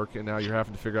York, and now you're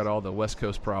having to figure out all the West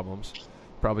Coast problems,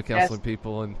 probably counseling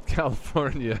people in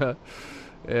California.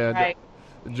 And right.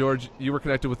 George, you were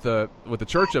connected with the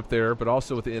church up there, but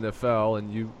also with the NFL,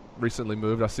 and you recently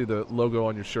moved. I see the logo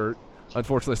on your shirt.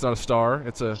 Unfortunately, it's not a star.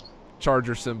 It's a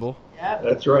Charger symbol. Yep.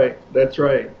 That's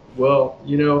right. Well,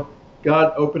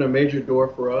 God opened a major door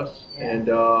for us, and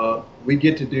we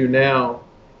get to do now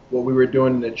what we were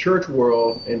doing in the church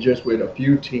world, and just with a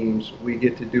few teams, we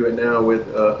get to do it now with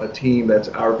a team that's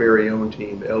our very own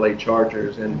team, the LA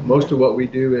Chargers. And most of what we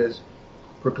do is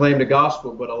proclaim the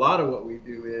gospel, but a lot of what we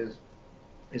do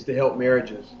is to help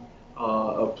marriages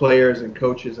of players and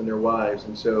coaches and their wives.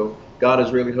 And so God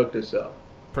has really hooked us up.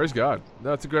 Praise God.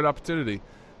 That's a great opportunity.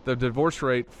 The divorce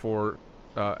rate for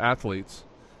athletes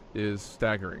is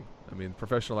staggering. I mean,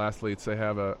 professional athletes, they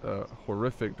have a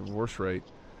horrific divorce rate.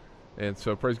 And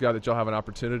so praise God that y'all have an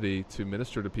opportunity to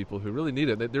minister to people who really need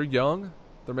it. They're young.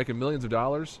 They're making millions of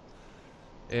dollars.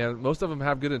 And most of them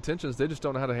have good intentions. They just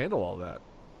don't know how to handle all that.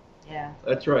 Yeah.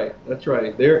 That's right.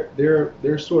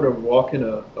 They're sort of walking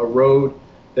a road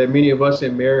that many of us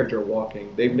in marriage are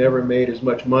walking. They've never made as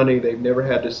much money. They've never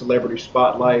had the celebrity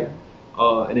spotlight.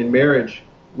 And in marriage,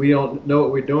 we don't know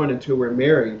what we're doing until we're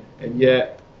married. And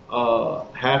yet,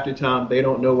 half the time they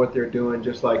don't know what they're doing,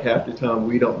 just like half the time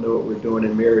we don't know what we're doing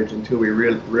in marriage until we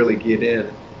really get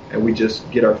in and we just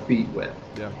get our feet wet.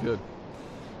 Yeah, good.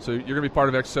 So you're going to be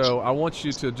part of XO. I want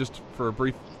you to just for a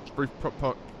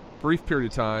brief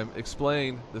period of time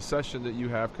explain the session that you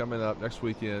have coming up next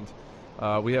weekend.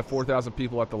 We have 4,000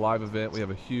 people at the live event. We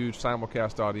have a huge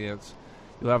simulcast audience.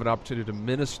 You'll have an opportunity to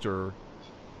minister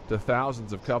to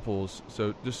thousands of couples.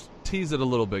 So just tease it a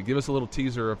little bit. Give us a little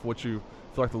teaser of what you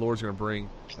feel like the Lord's going to bring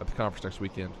at the conference next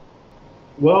weekend.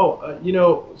 Well,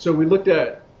 so we looked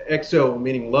at XO,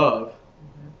 meaning love,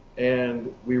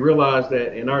 and we realized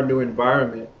that in our new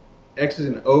environment, X's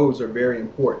and O's are very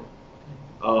important.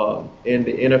 In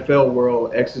the NFL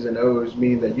world, X's and O's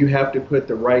mean that you have to put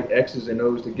the right X's and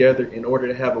O's together in order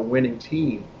to have a winning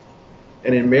team.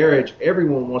 And in marriage,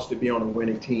 everyone wants to be on a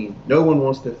winning team. No one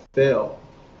wants to fail.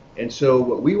 And so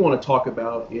what we want to talk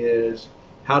about is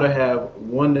how to have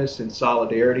oneness and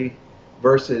solidarity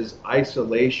versus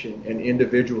isolation and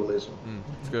individualism.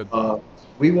 That's good.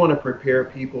 We want to prepare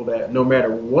people that no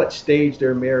matter what stage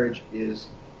their marriage is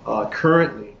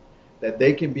currently, that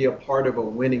they can be a part of a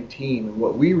winning team. And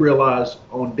what we realized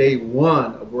on day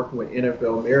one of working with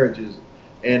NFL marriages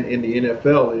and in the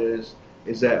NFL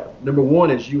is that number one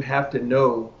is you have to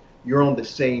know you're on the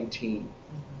same team.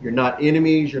 You're not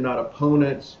enemies, you're not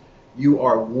opponents, you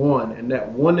are one. And that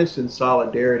oneness and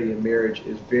solidarity in marriage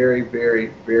is very, very,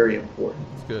 very important.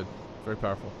 It's good. Very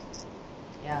powerful.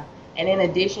 Yeah. And in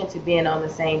addition to being on the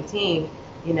same team,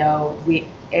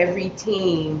 every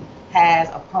team has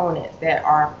opponents that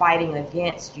are fighting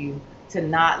against you to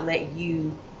not let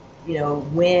you,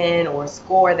 win or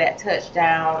score that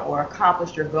touchdown or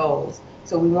accomplish your goals.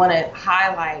 So we want to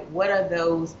highlight what are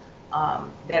those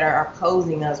that are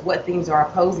opposing us, what things are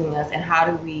opposing us, and how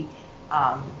do we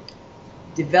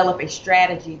develop a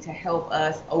strategy to help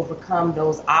us overcome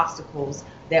those obstacles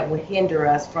that would hinder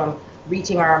us from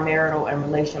reaching our marital and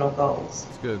relational goals.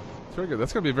 That's good. It's very good.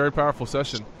 That's going to be a very powerful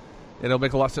session, and it'll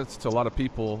make a lot of sense to a lot of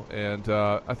people. And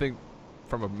I think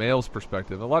from a male's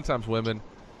perspective, a lot of times women,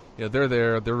 they're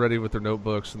there, they're ready with their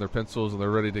notebooks and their pencils, and they're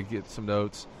ready to get some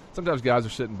notes. Sometimes guys are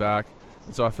sitting back,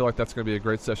 and so I feel like that's going to be a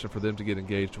great session for them to get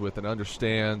engaged with and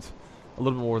understand a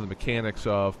little bit more of the mechanics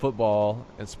of football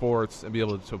and sports, and be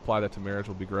able to apply that to marriage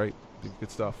will be great. Good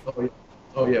stuff.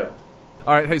 Oh, yeah.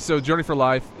 All right. Hey, so Journey for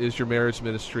Life is your marriage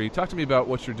ministry. Talk to me about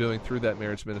what you're doing through that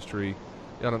marriage ministry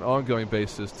on an ongoing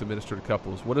basis to minister to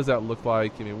couples. What does that look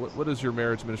like? I mean, what does your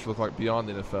marriage ministry look like beyond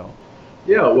the NFL?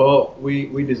 Yeah, well,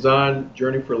 we designed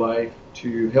Journey for Life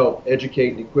to help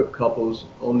educate and equip couples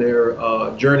on their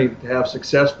journey to have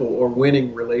successful or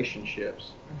winning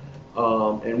relationships.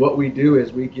 And what we do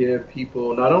is we give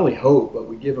people not only hope, but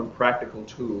we give them practical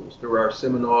tools through our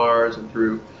seminars and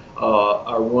through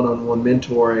our one-on-one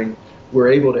mentoring. We're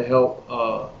able to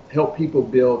help people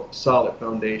build solid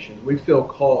foundations. We feel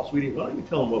called. Sweetie, why don't you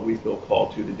tell them what we feel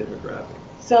called to the demographic?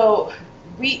 So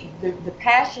the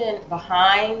passion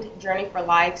behind Journey for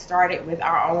Life started with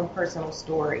our own personal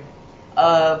story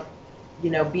of,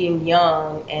 being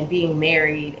young and being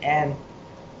married and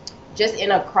just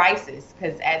in a crisis,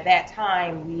 because at that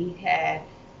time we had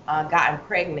gotten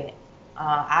pregnant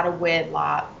out of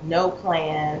wedlock, no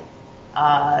plan,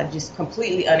 just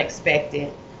completely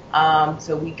unexpected.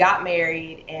 So we got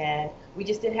married and we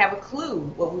just didn't have a clue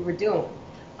what we were doing.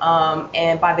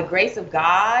 And by the grace of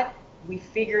God, we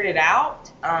figured it out.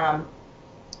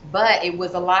 But it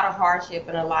was a lot of hardship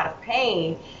and a lot of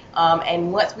pain.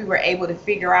 And once we were able to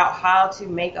figure out how to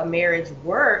make a marriage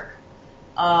work,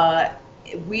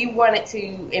 we wanted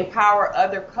to empower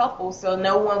other couples so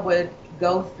no one would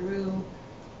go through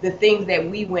the things that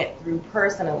we went through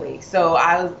personally. So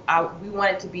we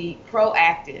wanted to be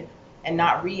proactive and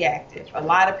not reactive. A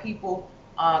lot of people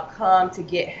come to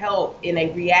get help in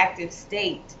a reactive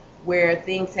state where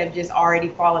things have just already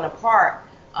fallen apart.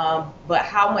 But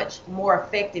how much more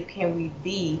effective can we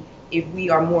be if we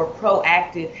are more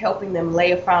proactive, helping them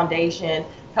lay a foundation,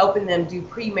 helping them do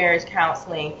pre-marriage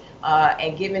counseling,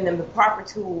 and giving them the proper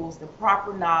tools, the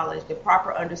proper knowledge, the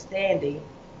proper understanding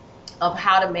of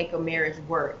how to make a marriage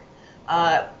work.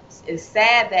 It's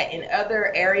sad that in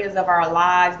other areas of our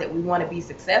lives that we want to be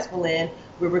successful in,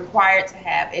 we're required to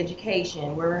have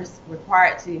education. We're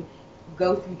required to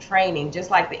go through training.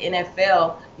 Just like the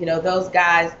NFL, those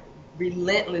guys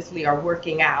relentlessly are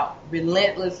working out,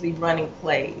 relentlessly running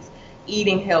plays,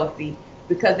 eating healthy,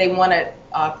 because they want to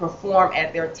perform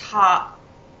at their top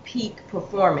peak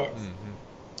performance.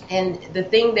 Mm-hmm. And the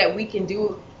thing that we can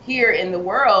do here in the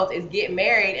world is get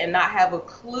married and not have a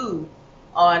clue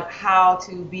on how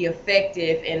to be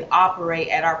effective and operate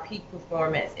at our peak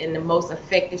performance in the most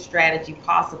effective strategy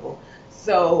possible.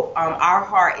 So our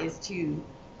heart is to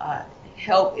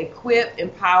help equip,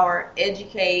 empower,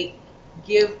 educate,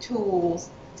 give tools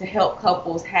to help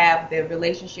couples have the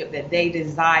relationship that they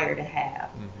desire to have.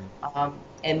 Mm-hmm.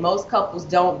 And most couples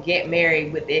don't get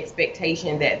married with the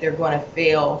expectation that they're going to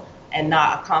fail and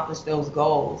not accomplish those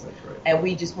goals. That's right. And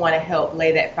we just want to help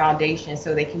lay that foundation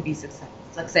so they can be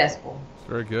successful.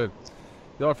 Very good.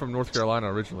 Y'all are from North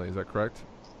Carolina originally, is that correct?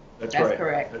 That's That's right.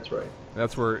 correct. That's right.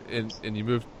 That's where, and you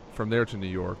moved from there to New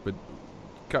York. But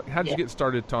how did you get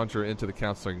started, Tondra, into the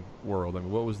counseling world? I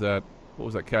mean, what was that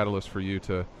catalyst for you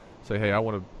to say, hey, I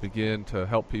want to begin to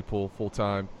help people full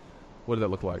time? What did that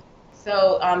look like?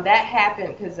 So that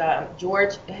happened because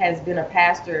George has been a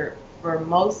pastor for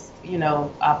most,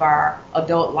 of our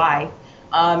adult life.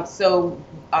 So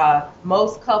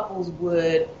most couples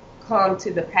would come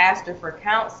to the pastor for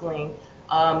counseling,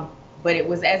 but it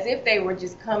was as if they were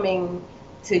just coming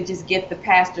to just get the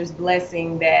pastor's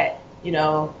blessing that,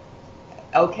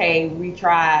 okay, we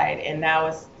tried, and now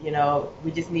it's,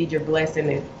 we just need your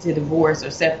blessing to divorce or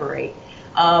separate.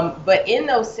 But in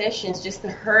those sessions, just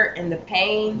the hurt and the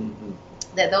pain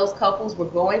that those couples were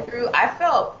going through, I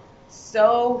felt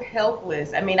so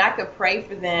helpless. I mean, I could pray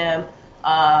for them,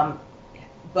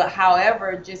 but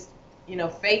however, just,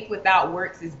 faith without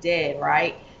works is dead,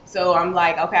 right? So I'm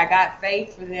like, okay, I got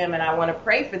faith for them and I want to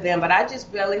pray for them, but I just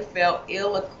really felt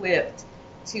ill-equipped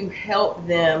to help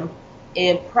them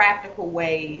in practical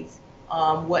ways,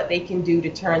 what they can do to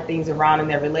turn things around in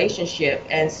their relationship.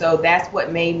 And so that's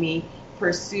what made me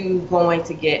pursue going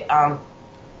to get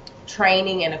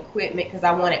training and equipment, because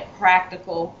I wanted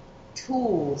practical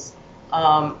tools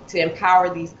to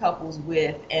empower these couples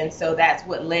with. And so that's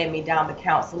what led me down the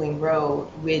counseling road,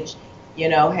 which,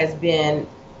 has been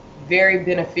very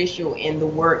beneficial in the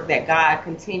work that God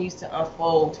continues to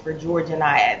unfold for George and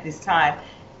I at this time.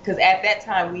 Because at that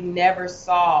time, we never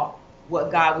saw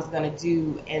what God was going to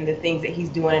do and the things that he's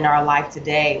doing in our life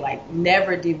today. Like,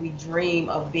 never did we dream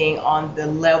of being on the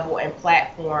level and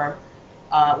platform.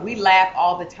 We laugh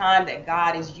all the time that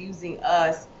God is using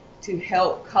us to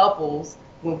help couples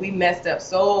when we messed up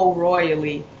so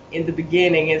royally in the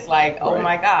beginning. It's like, oh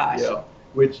my gosh. Yeah,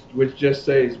 which just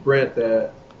says, Brent,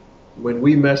 that when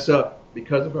we mess up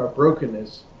because of our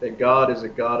brokenness, that God is a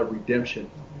God of redemption.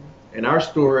 And our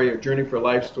story, our Journey for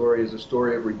Life story, is a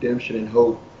story of redemption and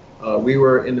hope. We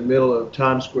were in the middle of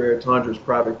Times Square. Tondra's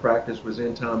private practice was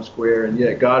in Times Square, and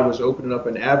yet God was opening up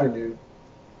an avenue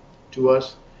to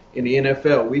us in the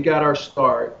NFL. We got our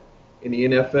start in the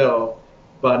NFL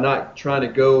by not trying to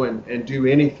go and do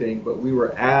anything, but we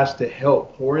were asked to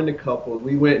help pour into couples.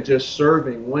 We went just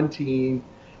serving one team,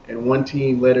 and one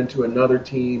team led into another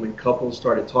team, and couples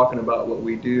started talking about what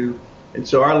we do. And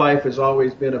so our life has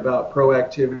always been about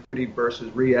proactivity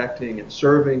versus reacting and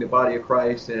serving the body of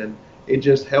Christ. And it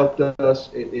just helped us.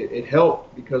 It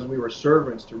helped because we were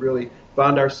servants to really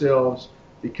find ourselves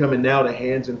becoming now the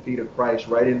hands and feet of Christ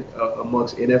right in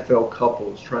amongst NFL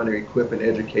couples, trying to equip and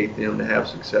educate them to have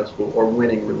successful or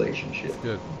winning relationships.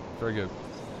 Good. Very good.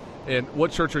 And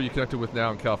what church are you connected with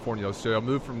now in California? So I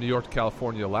moved from New York to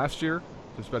California last year,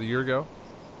 just about a year ago.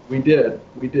 We did.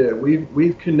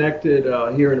 We've connected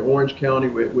here in Orange County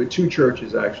with two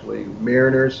churches, actually,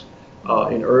 Mariners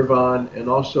in Irvine, and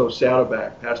also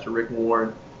Saddleback, Pastor Rick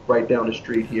Warren, right down the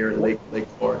street here in Lake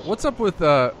Forest. What's up with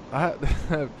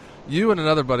you and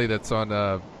another buddy that's on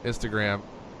Instagram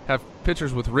have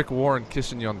pictures with Rick Warren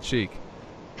kissing you on the cheek?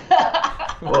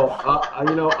 Well, I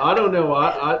don't know.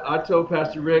 I told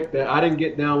Pastor Rick that I didn't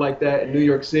get down like that in New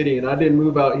York City, and I didn't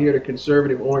move out here to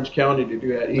conservative Orange County to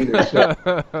do that either.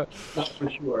 So, not for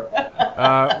sure.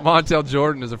 Montel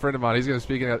Jordan is a friend of mine. He's going to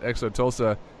speak at Exo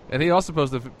Tulsa, and he also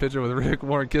posted a picture with Rick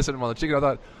Warren kissing him on the cheek. And I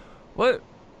thought, what?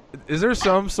 Is there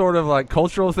some sort of like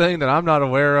cultural thing that I'm not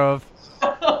aware of,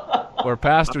 where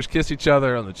pastors kiss each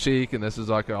other on the cheek, and this is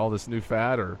like all this new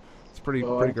fad, or it's pretty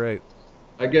great?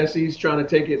 I guess he's trying to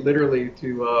take it literally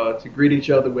to greet each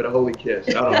other with a holy kiss.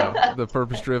 I don't know. The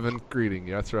purpose-driven greeting.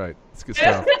 Yeah, that's right. It's good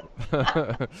stuff.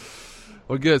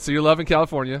 Well, good. So you're loving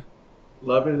California.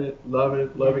 Loving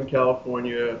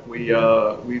California.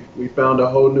 We found a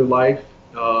whole new life,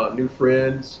 new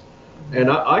friends, and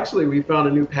we found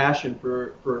a new passion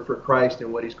for Christ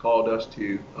and what He's called us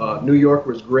to. New York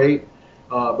was great,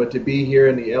 but to be here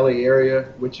in the LA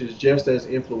area, which is just as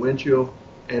influential,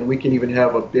 and we can even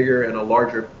have a bigger and a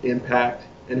larger impact.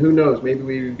 And who knows, maybe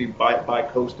we even be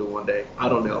bi-coastal one day. I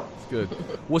don't know. It's good.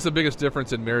 What's the biggest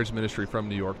difference in marriage ministry from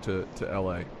New York to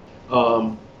LA?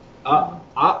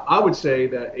 I would say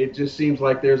that it just seems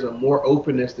like there's a more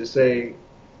openness to say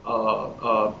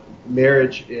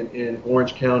marriage in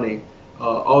Orange County.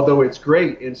 Although it's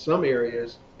great in some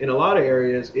areas, in a lot of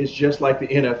areas, it's just like the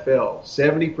NFL.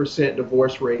 70%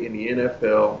 divorce rate in the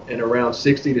NFL and around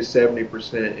 60 to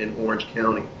 70% in Orange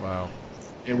County. Wow.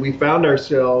 And we found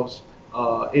ourselves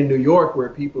in New York, where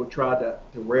people try to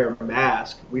wear a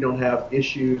mask. We don't have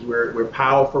issues. We're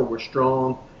powerful. We're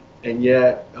strong. And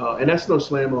yet, and that's no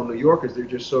slam on New Yorkers. They're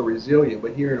just so resilient.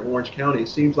 But here in Orange County, it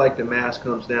seems like the mask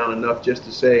comes down enough just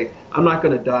to say, I'm not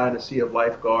going to die in a sea of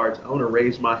lifeguards. I want to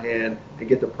raise my hand and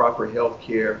get the proper health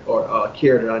care or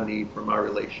care that I need for my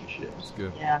relationships. That's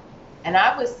good. Yeah. And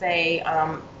I would say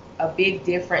a big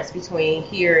difference between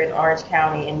here in Orange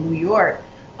County and New York.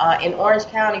 In Orange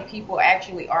County, people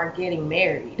actually are getting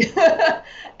married.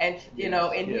 And, you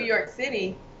know, in New York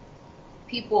City,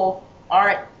 people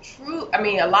aren't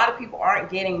a lot of people aren't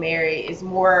getting married. It's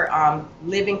more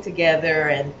living together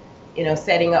and, you know,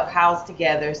 setting up house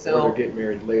together. So or getting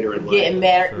married later in life. Getting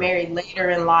married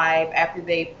later in life after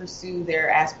they pursue their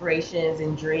aspirations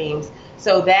and dreams.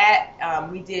 So that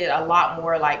we did a lot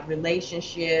more like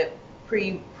relationship,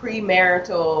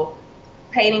 premarital,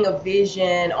 painting a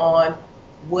vision on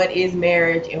what is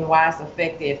marriage and why it's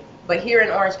effective. But here in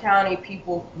Orange County,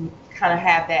 people kind of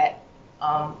have that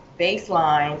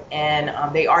baseline,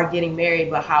 and they are getting married,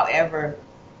 but however,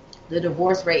 the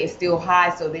divorce rate is still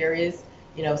high, so there is,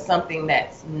 you know, something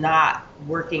that's not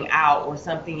working out or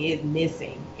something is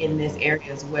missing in this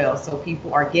area as well. So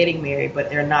people are getting married,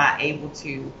 but they're not able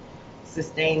to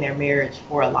sustain their marriage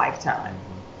for a lifetime.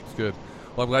 That's good.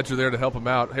 Well, I'm glad you're there to help them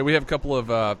out. Hey, we have a couple of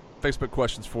Facebook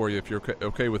questions for you, if you're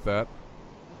okay with that.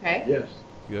 Okay. Yes.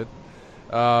 Good.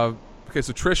 Okay,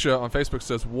 so Tricia on Facebook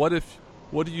says, what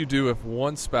do you do if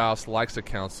one spouse likes a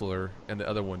counselor and the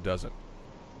other one doesn't?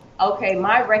 Okay,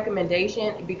 my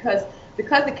recommendation, because the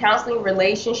counseling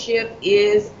relationship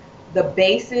is the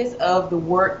basis of the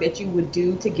work that you would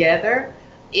do together,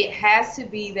 it has to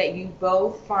be that you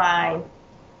both find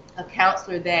a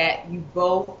counselor that you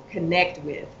both connect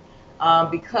with.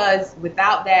 Because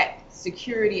without that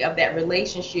security of that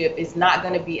relationship, it's not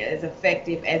going to be as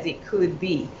effective as it could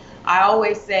be. I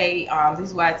always say, this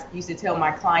is what I used to tell my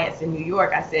clients in New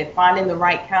York. I said, finding the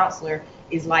right counselor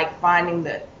is like finding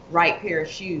the right pair of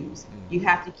shoes. You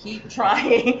have to keep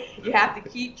trying. You have to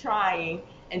keep trying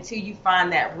until you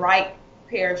find that right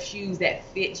pair of shoes that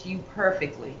fits you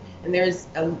perfectly. And there's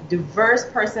diverse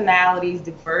personalities,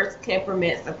 diverse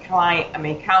temperaments of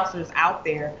counselors out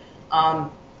there.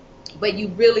 But you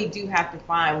really do have to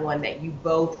find one that you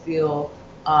both feel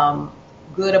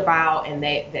good about and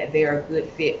that they're a good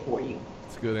fit for you.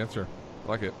 That's a good answer. I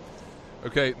like it.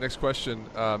 Okay, next question.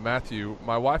 Matthew,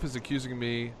 my wife is accusing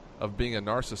me of being a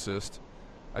narcissist.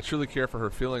 I truly care for her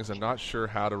feelings. I'm not sure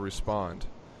how to respond.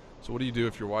 So what do you do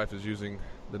if your wife is using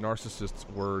the narcissist's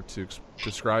word to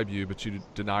describe you, but you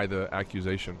deny the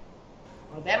accusation?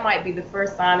 Well, that might be the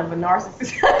first sign of a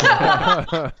narcissist.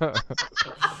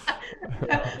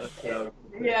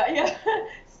 Yeah.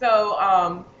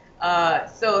 So,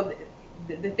 so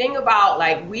the thing about,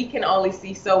 like, we can only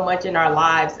see so much in our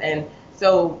lives, and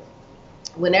so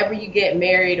whenever you get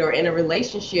married or in a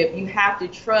relationship, you have to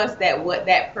trust that what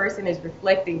that person is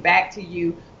reflecting back to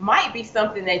you might be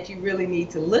something that you really need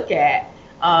to look at.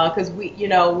 Because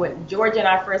when George and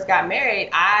I first got married,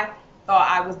 I thought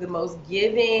I was the most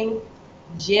giving,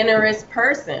 generous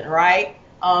person, right?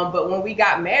 But when we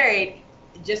got married,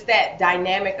 just that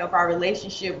dynamic of our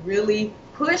relationship really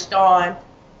pushed on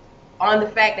the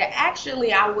fact that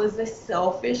actually I was a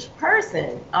selfish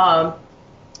person.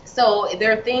 So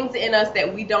there are things in us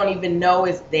that we don't even know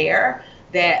is there,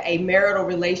 that a marital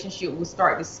relationship will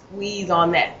start to squeeze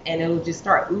on that, and it'll just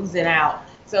start oozing out.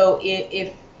 So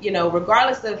if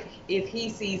regardless of if he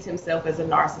sees himself as a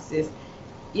narcissist,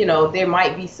 there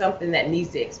might be something that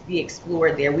needs to be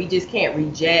explored there. We just can't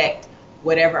reject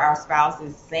whatever our spouse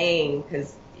is saying,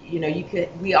 because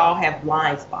we all have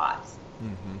blind spots.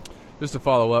 Mm-hmm. Just to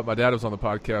follow up, my dad was on the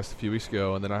podcast a few weeks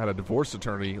ago, and then I had a divorce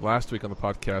attorney last week on the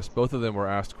podcast. Both of them were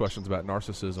asked questions about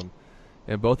narcissism,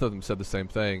 and both of them said the same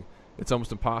thing. It's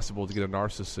almost impossible to get a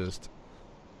narcissist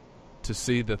to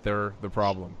see that they're the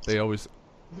problem. They always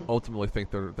ultimately think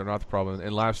they're not the problem.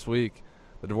 And last week,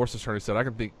 the divorce attorney said, I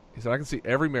can see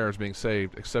every marriage being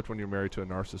saved except when you're married to a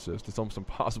narcissist. It's almost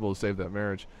impossible to save that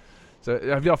marriage. So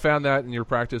have y'all found that in your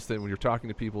practice, that when you're talking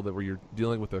to people that where you're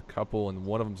dealing with a couple and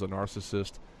one of them's a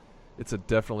narcissist, it's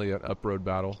definitely an up-road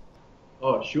battle?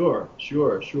 Oh, sure.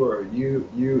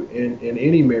 You in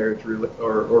any marriage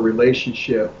or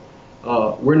relationship,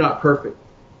 we're not perfect.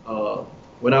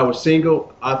 When I was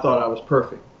single, I thought I was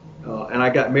perfect. And I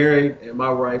got married, and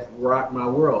my wife rocked my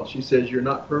world. She says, you're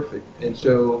not perfect. And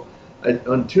so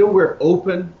until we're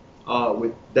open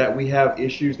with that we have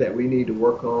issues that we need to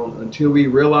work on, until we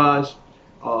realize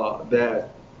that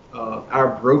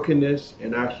our brokenness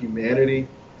and our humanity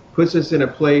puts us in a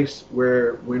place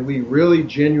where when we really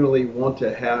genuinely want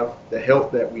to have the help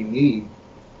that we need,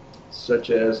 such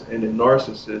as in a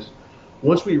narcissist,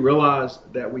 once we realize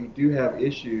that we do have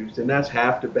issues, then that's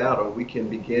half the battle. We can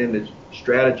begin to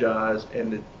strategize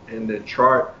and to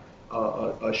chart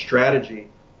a strategy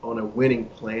on a winning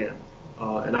plan.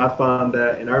 And I found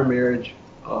that in our marriage,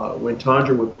 when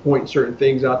Tondra would point certain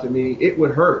things out to me, it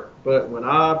would hurt. But when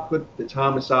I put the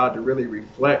time aside to really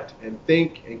reflect and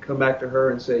think and come back to her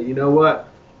and say, you know what,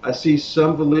 I see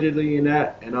some validity in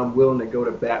that, and I'm willing to go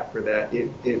to bat for that.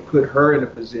 It put her in a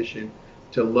position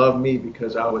to love me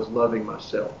because I was loving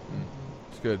myself.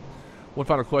 That's good. One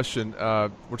final question.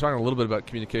 We're talking a little bit about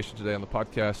communication today on the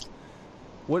podcast.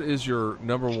 What is your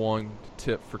number one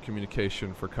tip for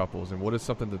communication for couples, and what is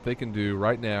something that they can do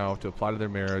right now to apply to their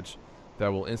marriage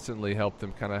that will instantly help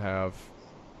them kind of have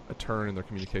a turn in their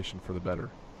communication for the better?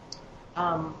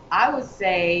 I would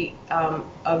say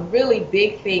a really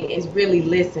big thing is really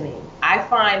listening. I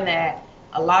find that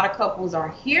a lot of couples are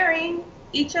hearing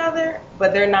each other,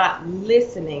 but they're not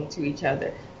listening to each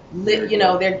other.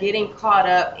 They're getting caught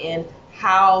up in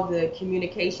how the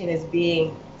communication is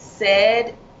being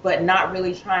said, but not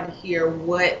really trying to hear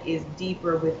what is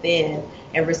deeper within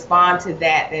and respond to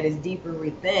that is deeper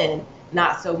within,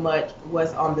 not so much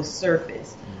what's on the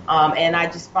surface. And I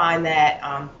just find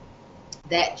that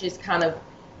that just kind of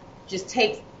just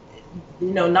takes,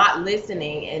 not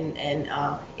listening, and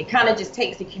it kind of just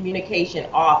takes the communication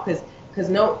off, because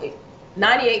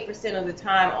 98% of the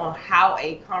time on how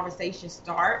a conversation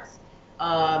starts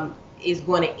is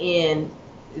going to end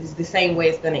is the same way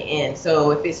it's going to end.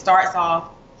 So if it starts off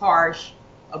harsh,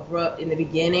 abrupt in the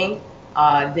beginning,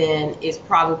 then it's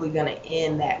probably going to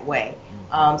end that way.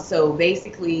 So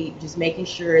basically just making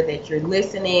sure that you're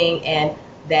listening and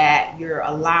that you're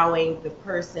allowing the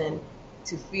person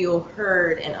to feel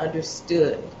heard and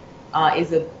understood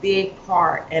is a big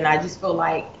part. And I just feel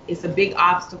like it's a big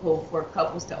obstacle for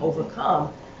couples to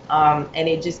overcome. And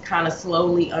it just kind of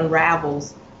slowly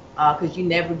unravels because you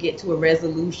never get to a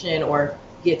resolution or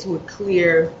get to a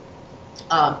clear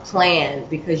plan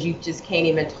because you just can't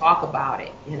even talk about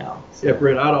it, So. Yeah,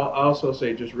 Brent, I'd also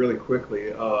say just really quickly,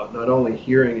 not only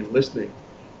hearing and listening,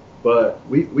 but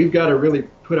we've got to really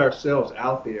put ourselves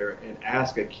out there and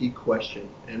ask a key question,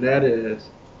 and that is,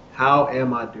 how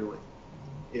am I doing?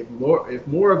 If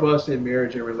more of us in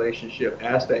marriage and relationship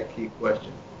ask that key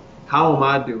question, how am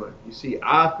I doing? You see,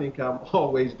 I think I'm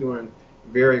always doing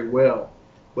very well.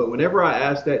 But whenever I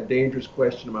ask that dangerous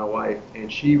question to my wife,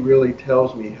 and she really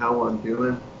tells me how I'm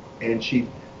doing, and she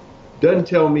doesn't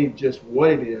tell me just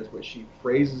what it is, but she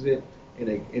phrases it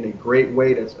in a great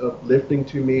way that's uplifting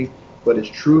to me, but it's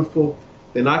truthful,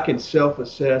 then I can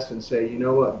self-assess and say, you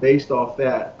know what, based off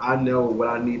that, I know what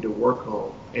I need to work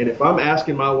on. And if I'm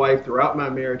asking my wife throughout my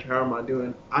marriage, how am I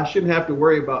doing, I shouldn't have to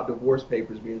worry about divorce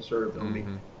papers being served on me,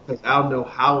 because I'll know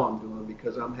how I'm doing,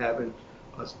 because I'm having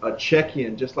a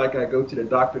check-in. Just like I go to the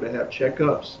doctor to have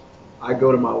checkups, I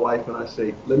go to my wife and I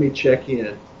say, let me check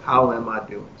in. How am I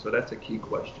doing? So that's a key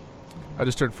question. I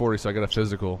just turned 40, so I got a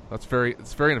physical. It's a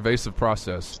very invasive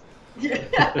process. I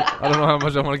don't know how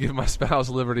much I want to give my spouse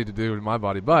liberty to do in my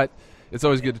body, but it's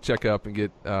always good to check up and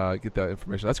get that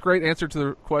information. That's a great answer to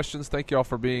the questions. Thank you all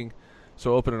for being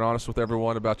so open and honest with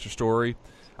everyone about your story.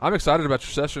 I'm excited about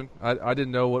your session. I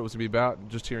didn't know what it was going to be about.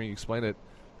 Just hearing you explain it,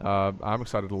 I'm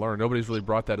excited to learn. Nobody's really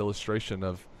brought that illustration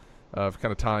of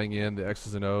kind of tying in the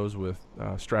X's and O's with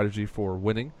strategy for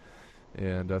winning,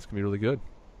 and that's going to be really good.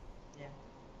 Yeah.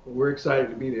 Well, we're excited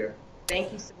to be there.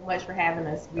 Thank you so much for having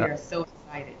us. We are so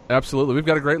excited. Absolutely. We've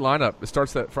got a great lineup. It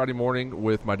starts that Friday morning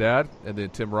with my dad and then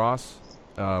Tim Ross.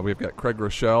 We've got Craig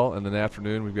Rochelle, and then in the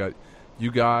afternoon we've got you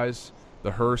guys,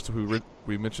 the Hurst, who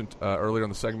we mentioned earlier in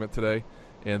the segment today,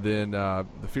 and then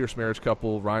the fierce marriage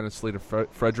couple, Ryan and Selena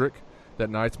Frederick. That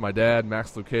night's my dad,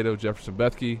 Max Lucado, Jefferson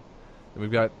Bethke. And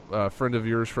we've got a friend of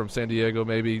yours from San Diego,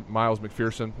 maybe, Miles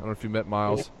McPherson. I don't know if you met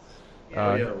Miles.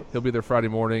 He'll be there Friday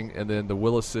morning, and then the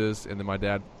Willises, and then my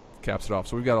dad caps it off.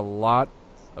 So we've got a lot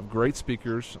of great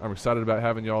speakers. I'm excited about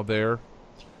having you all there.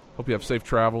 Hope you have safe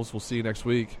travels. We'll see you next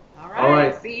week. All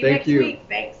right. See you next week.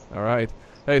 Thanks. All right.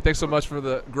 Hey, thanks so much for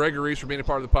the Gregories for being a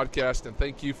part of the podcast, and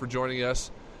thank you for joining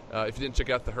us. If you didn't check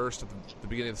out the Hurst at the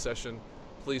beginning of the session,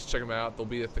 please check them out. They'll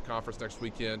be at the conference next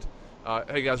weekend.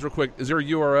 Hey, guys, real quick, is there a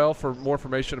URL for more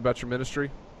information about your ministry?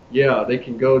 Yeah, they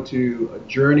can go to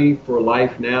Journey for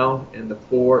Life Now, and the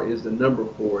 4 is the number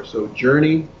 4. So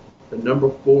Journey, the number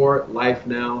 4,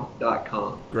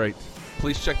 lifenow.com. Great.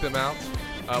 Please check them out.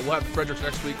 We'll have the Fredericks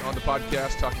next week on the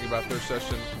podcast talking about their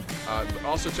session.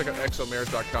 Also check out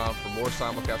exomarriage.com for more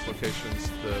simulcast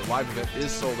locations. The live event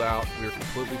is sold out. We are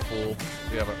completely full.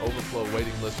 We have an overflow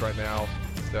waiting list right now.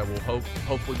 that will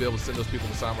hopefully be able to send those people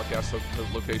to simulcast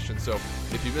locations. So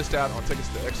if you missed out on tickets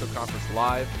to Exo Conference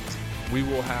Live, we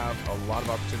will have a lot of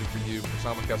opportunity for you for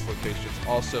simulcast locations.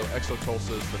 Also, Exo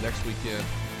Tulsa's the next weekend.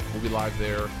 We'll be live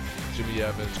there. Jimmy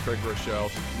Evans, Craig Rochelle,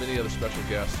 many other special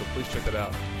guests. So please check that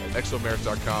out at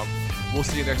exoamerica.com. We'll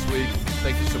see you next week.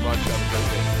 Thank you so much. Have a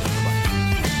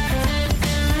great day. Bye.